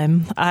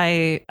time,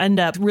 I end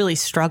up really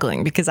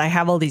struggling because I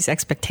have all these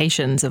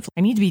expectations of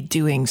I need to be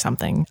doing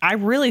something. I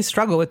really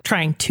struggle with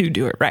trying to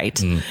do it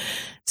right.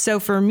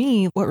 So for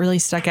me, what really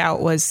stuck out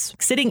was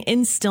sitting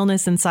in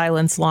stillness and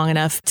silence long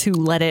enough to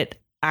let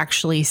it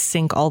actually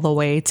sink all the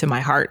way to my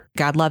heart.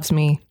 God loves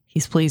me.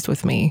 He's pleased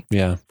with me.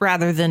 Yeah.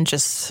 Rather than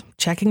just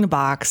checking the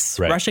box,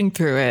 rushing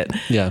through it.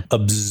 Yeah.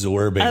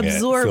 Absorbing it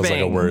feels like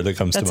a word that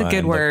comes to mind. That's a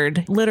good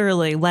word.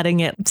 Literally letting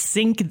it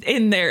sink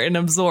in there and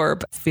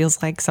absorb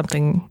feels like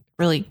something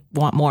really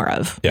want more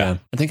of. Yeah.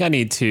 I think I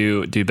need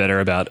to do better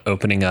about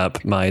opening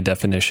up my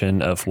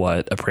definition of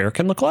what a prayer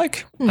can look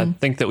like. I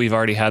think that we've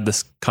already had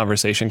this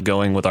conversation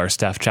going with our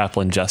staff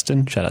chaplain,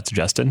 Justin. Shout out to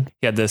Justin.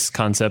 He had this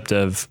concept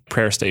of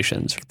prayer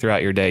stations.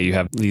 Throughout your day, you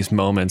have these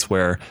moments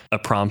where a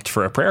prompt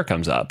for a prayer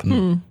comes up.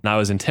 And I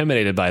was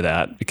intimidated by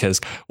that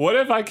because what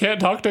if I can't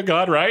talk to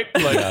God, right?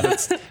 Like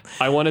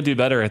I want to do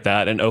better at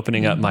that and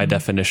opening up my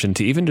definition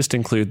to even just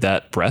include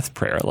that breath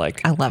prayer.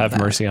 Like, I love have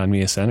that. mercy on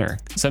me, a sinner.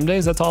 Some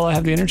days that's all I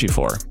have the energy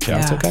for. Yeah,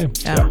 it's okay.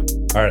 Yeah.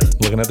 All right.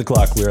 Looking at the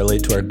clock, we are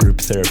late to our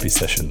group therapy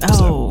session. Let's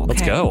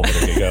go.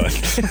 Better get going.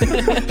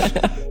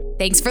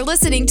 Thanks for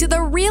listening to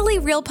the Really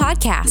Real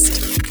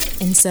Podcast.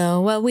 And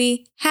so what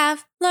we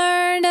have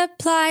learned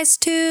applies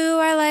to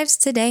our lives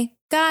today.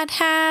 God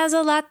has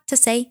a lot to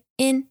say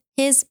in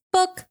his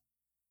book.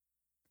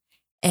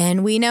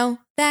 And we know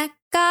that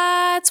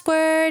God's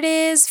word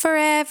is for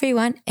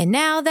everyone. And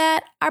now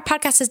that our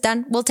podcast is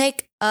done, we'll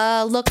take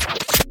a look.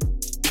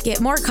 Get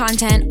more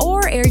content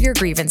or air your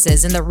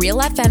grievances in the Real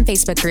FM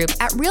Facebook group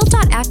at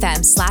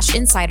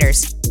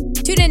real.fm/insiders.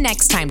 Tune in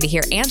next time to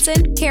hear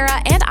Ansen, Kara,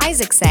 and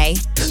Isaac say,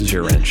 "This is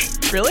your wrench."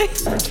 Really?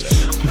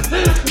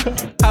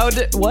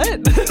 What?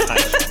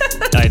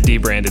 I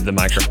debranded the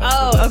microphone.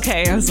 Oh,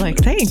 okay. I was like,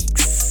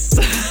 thanks.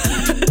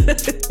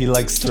 He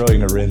likes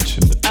throwing a wrench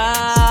in the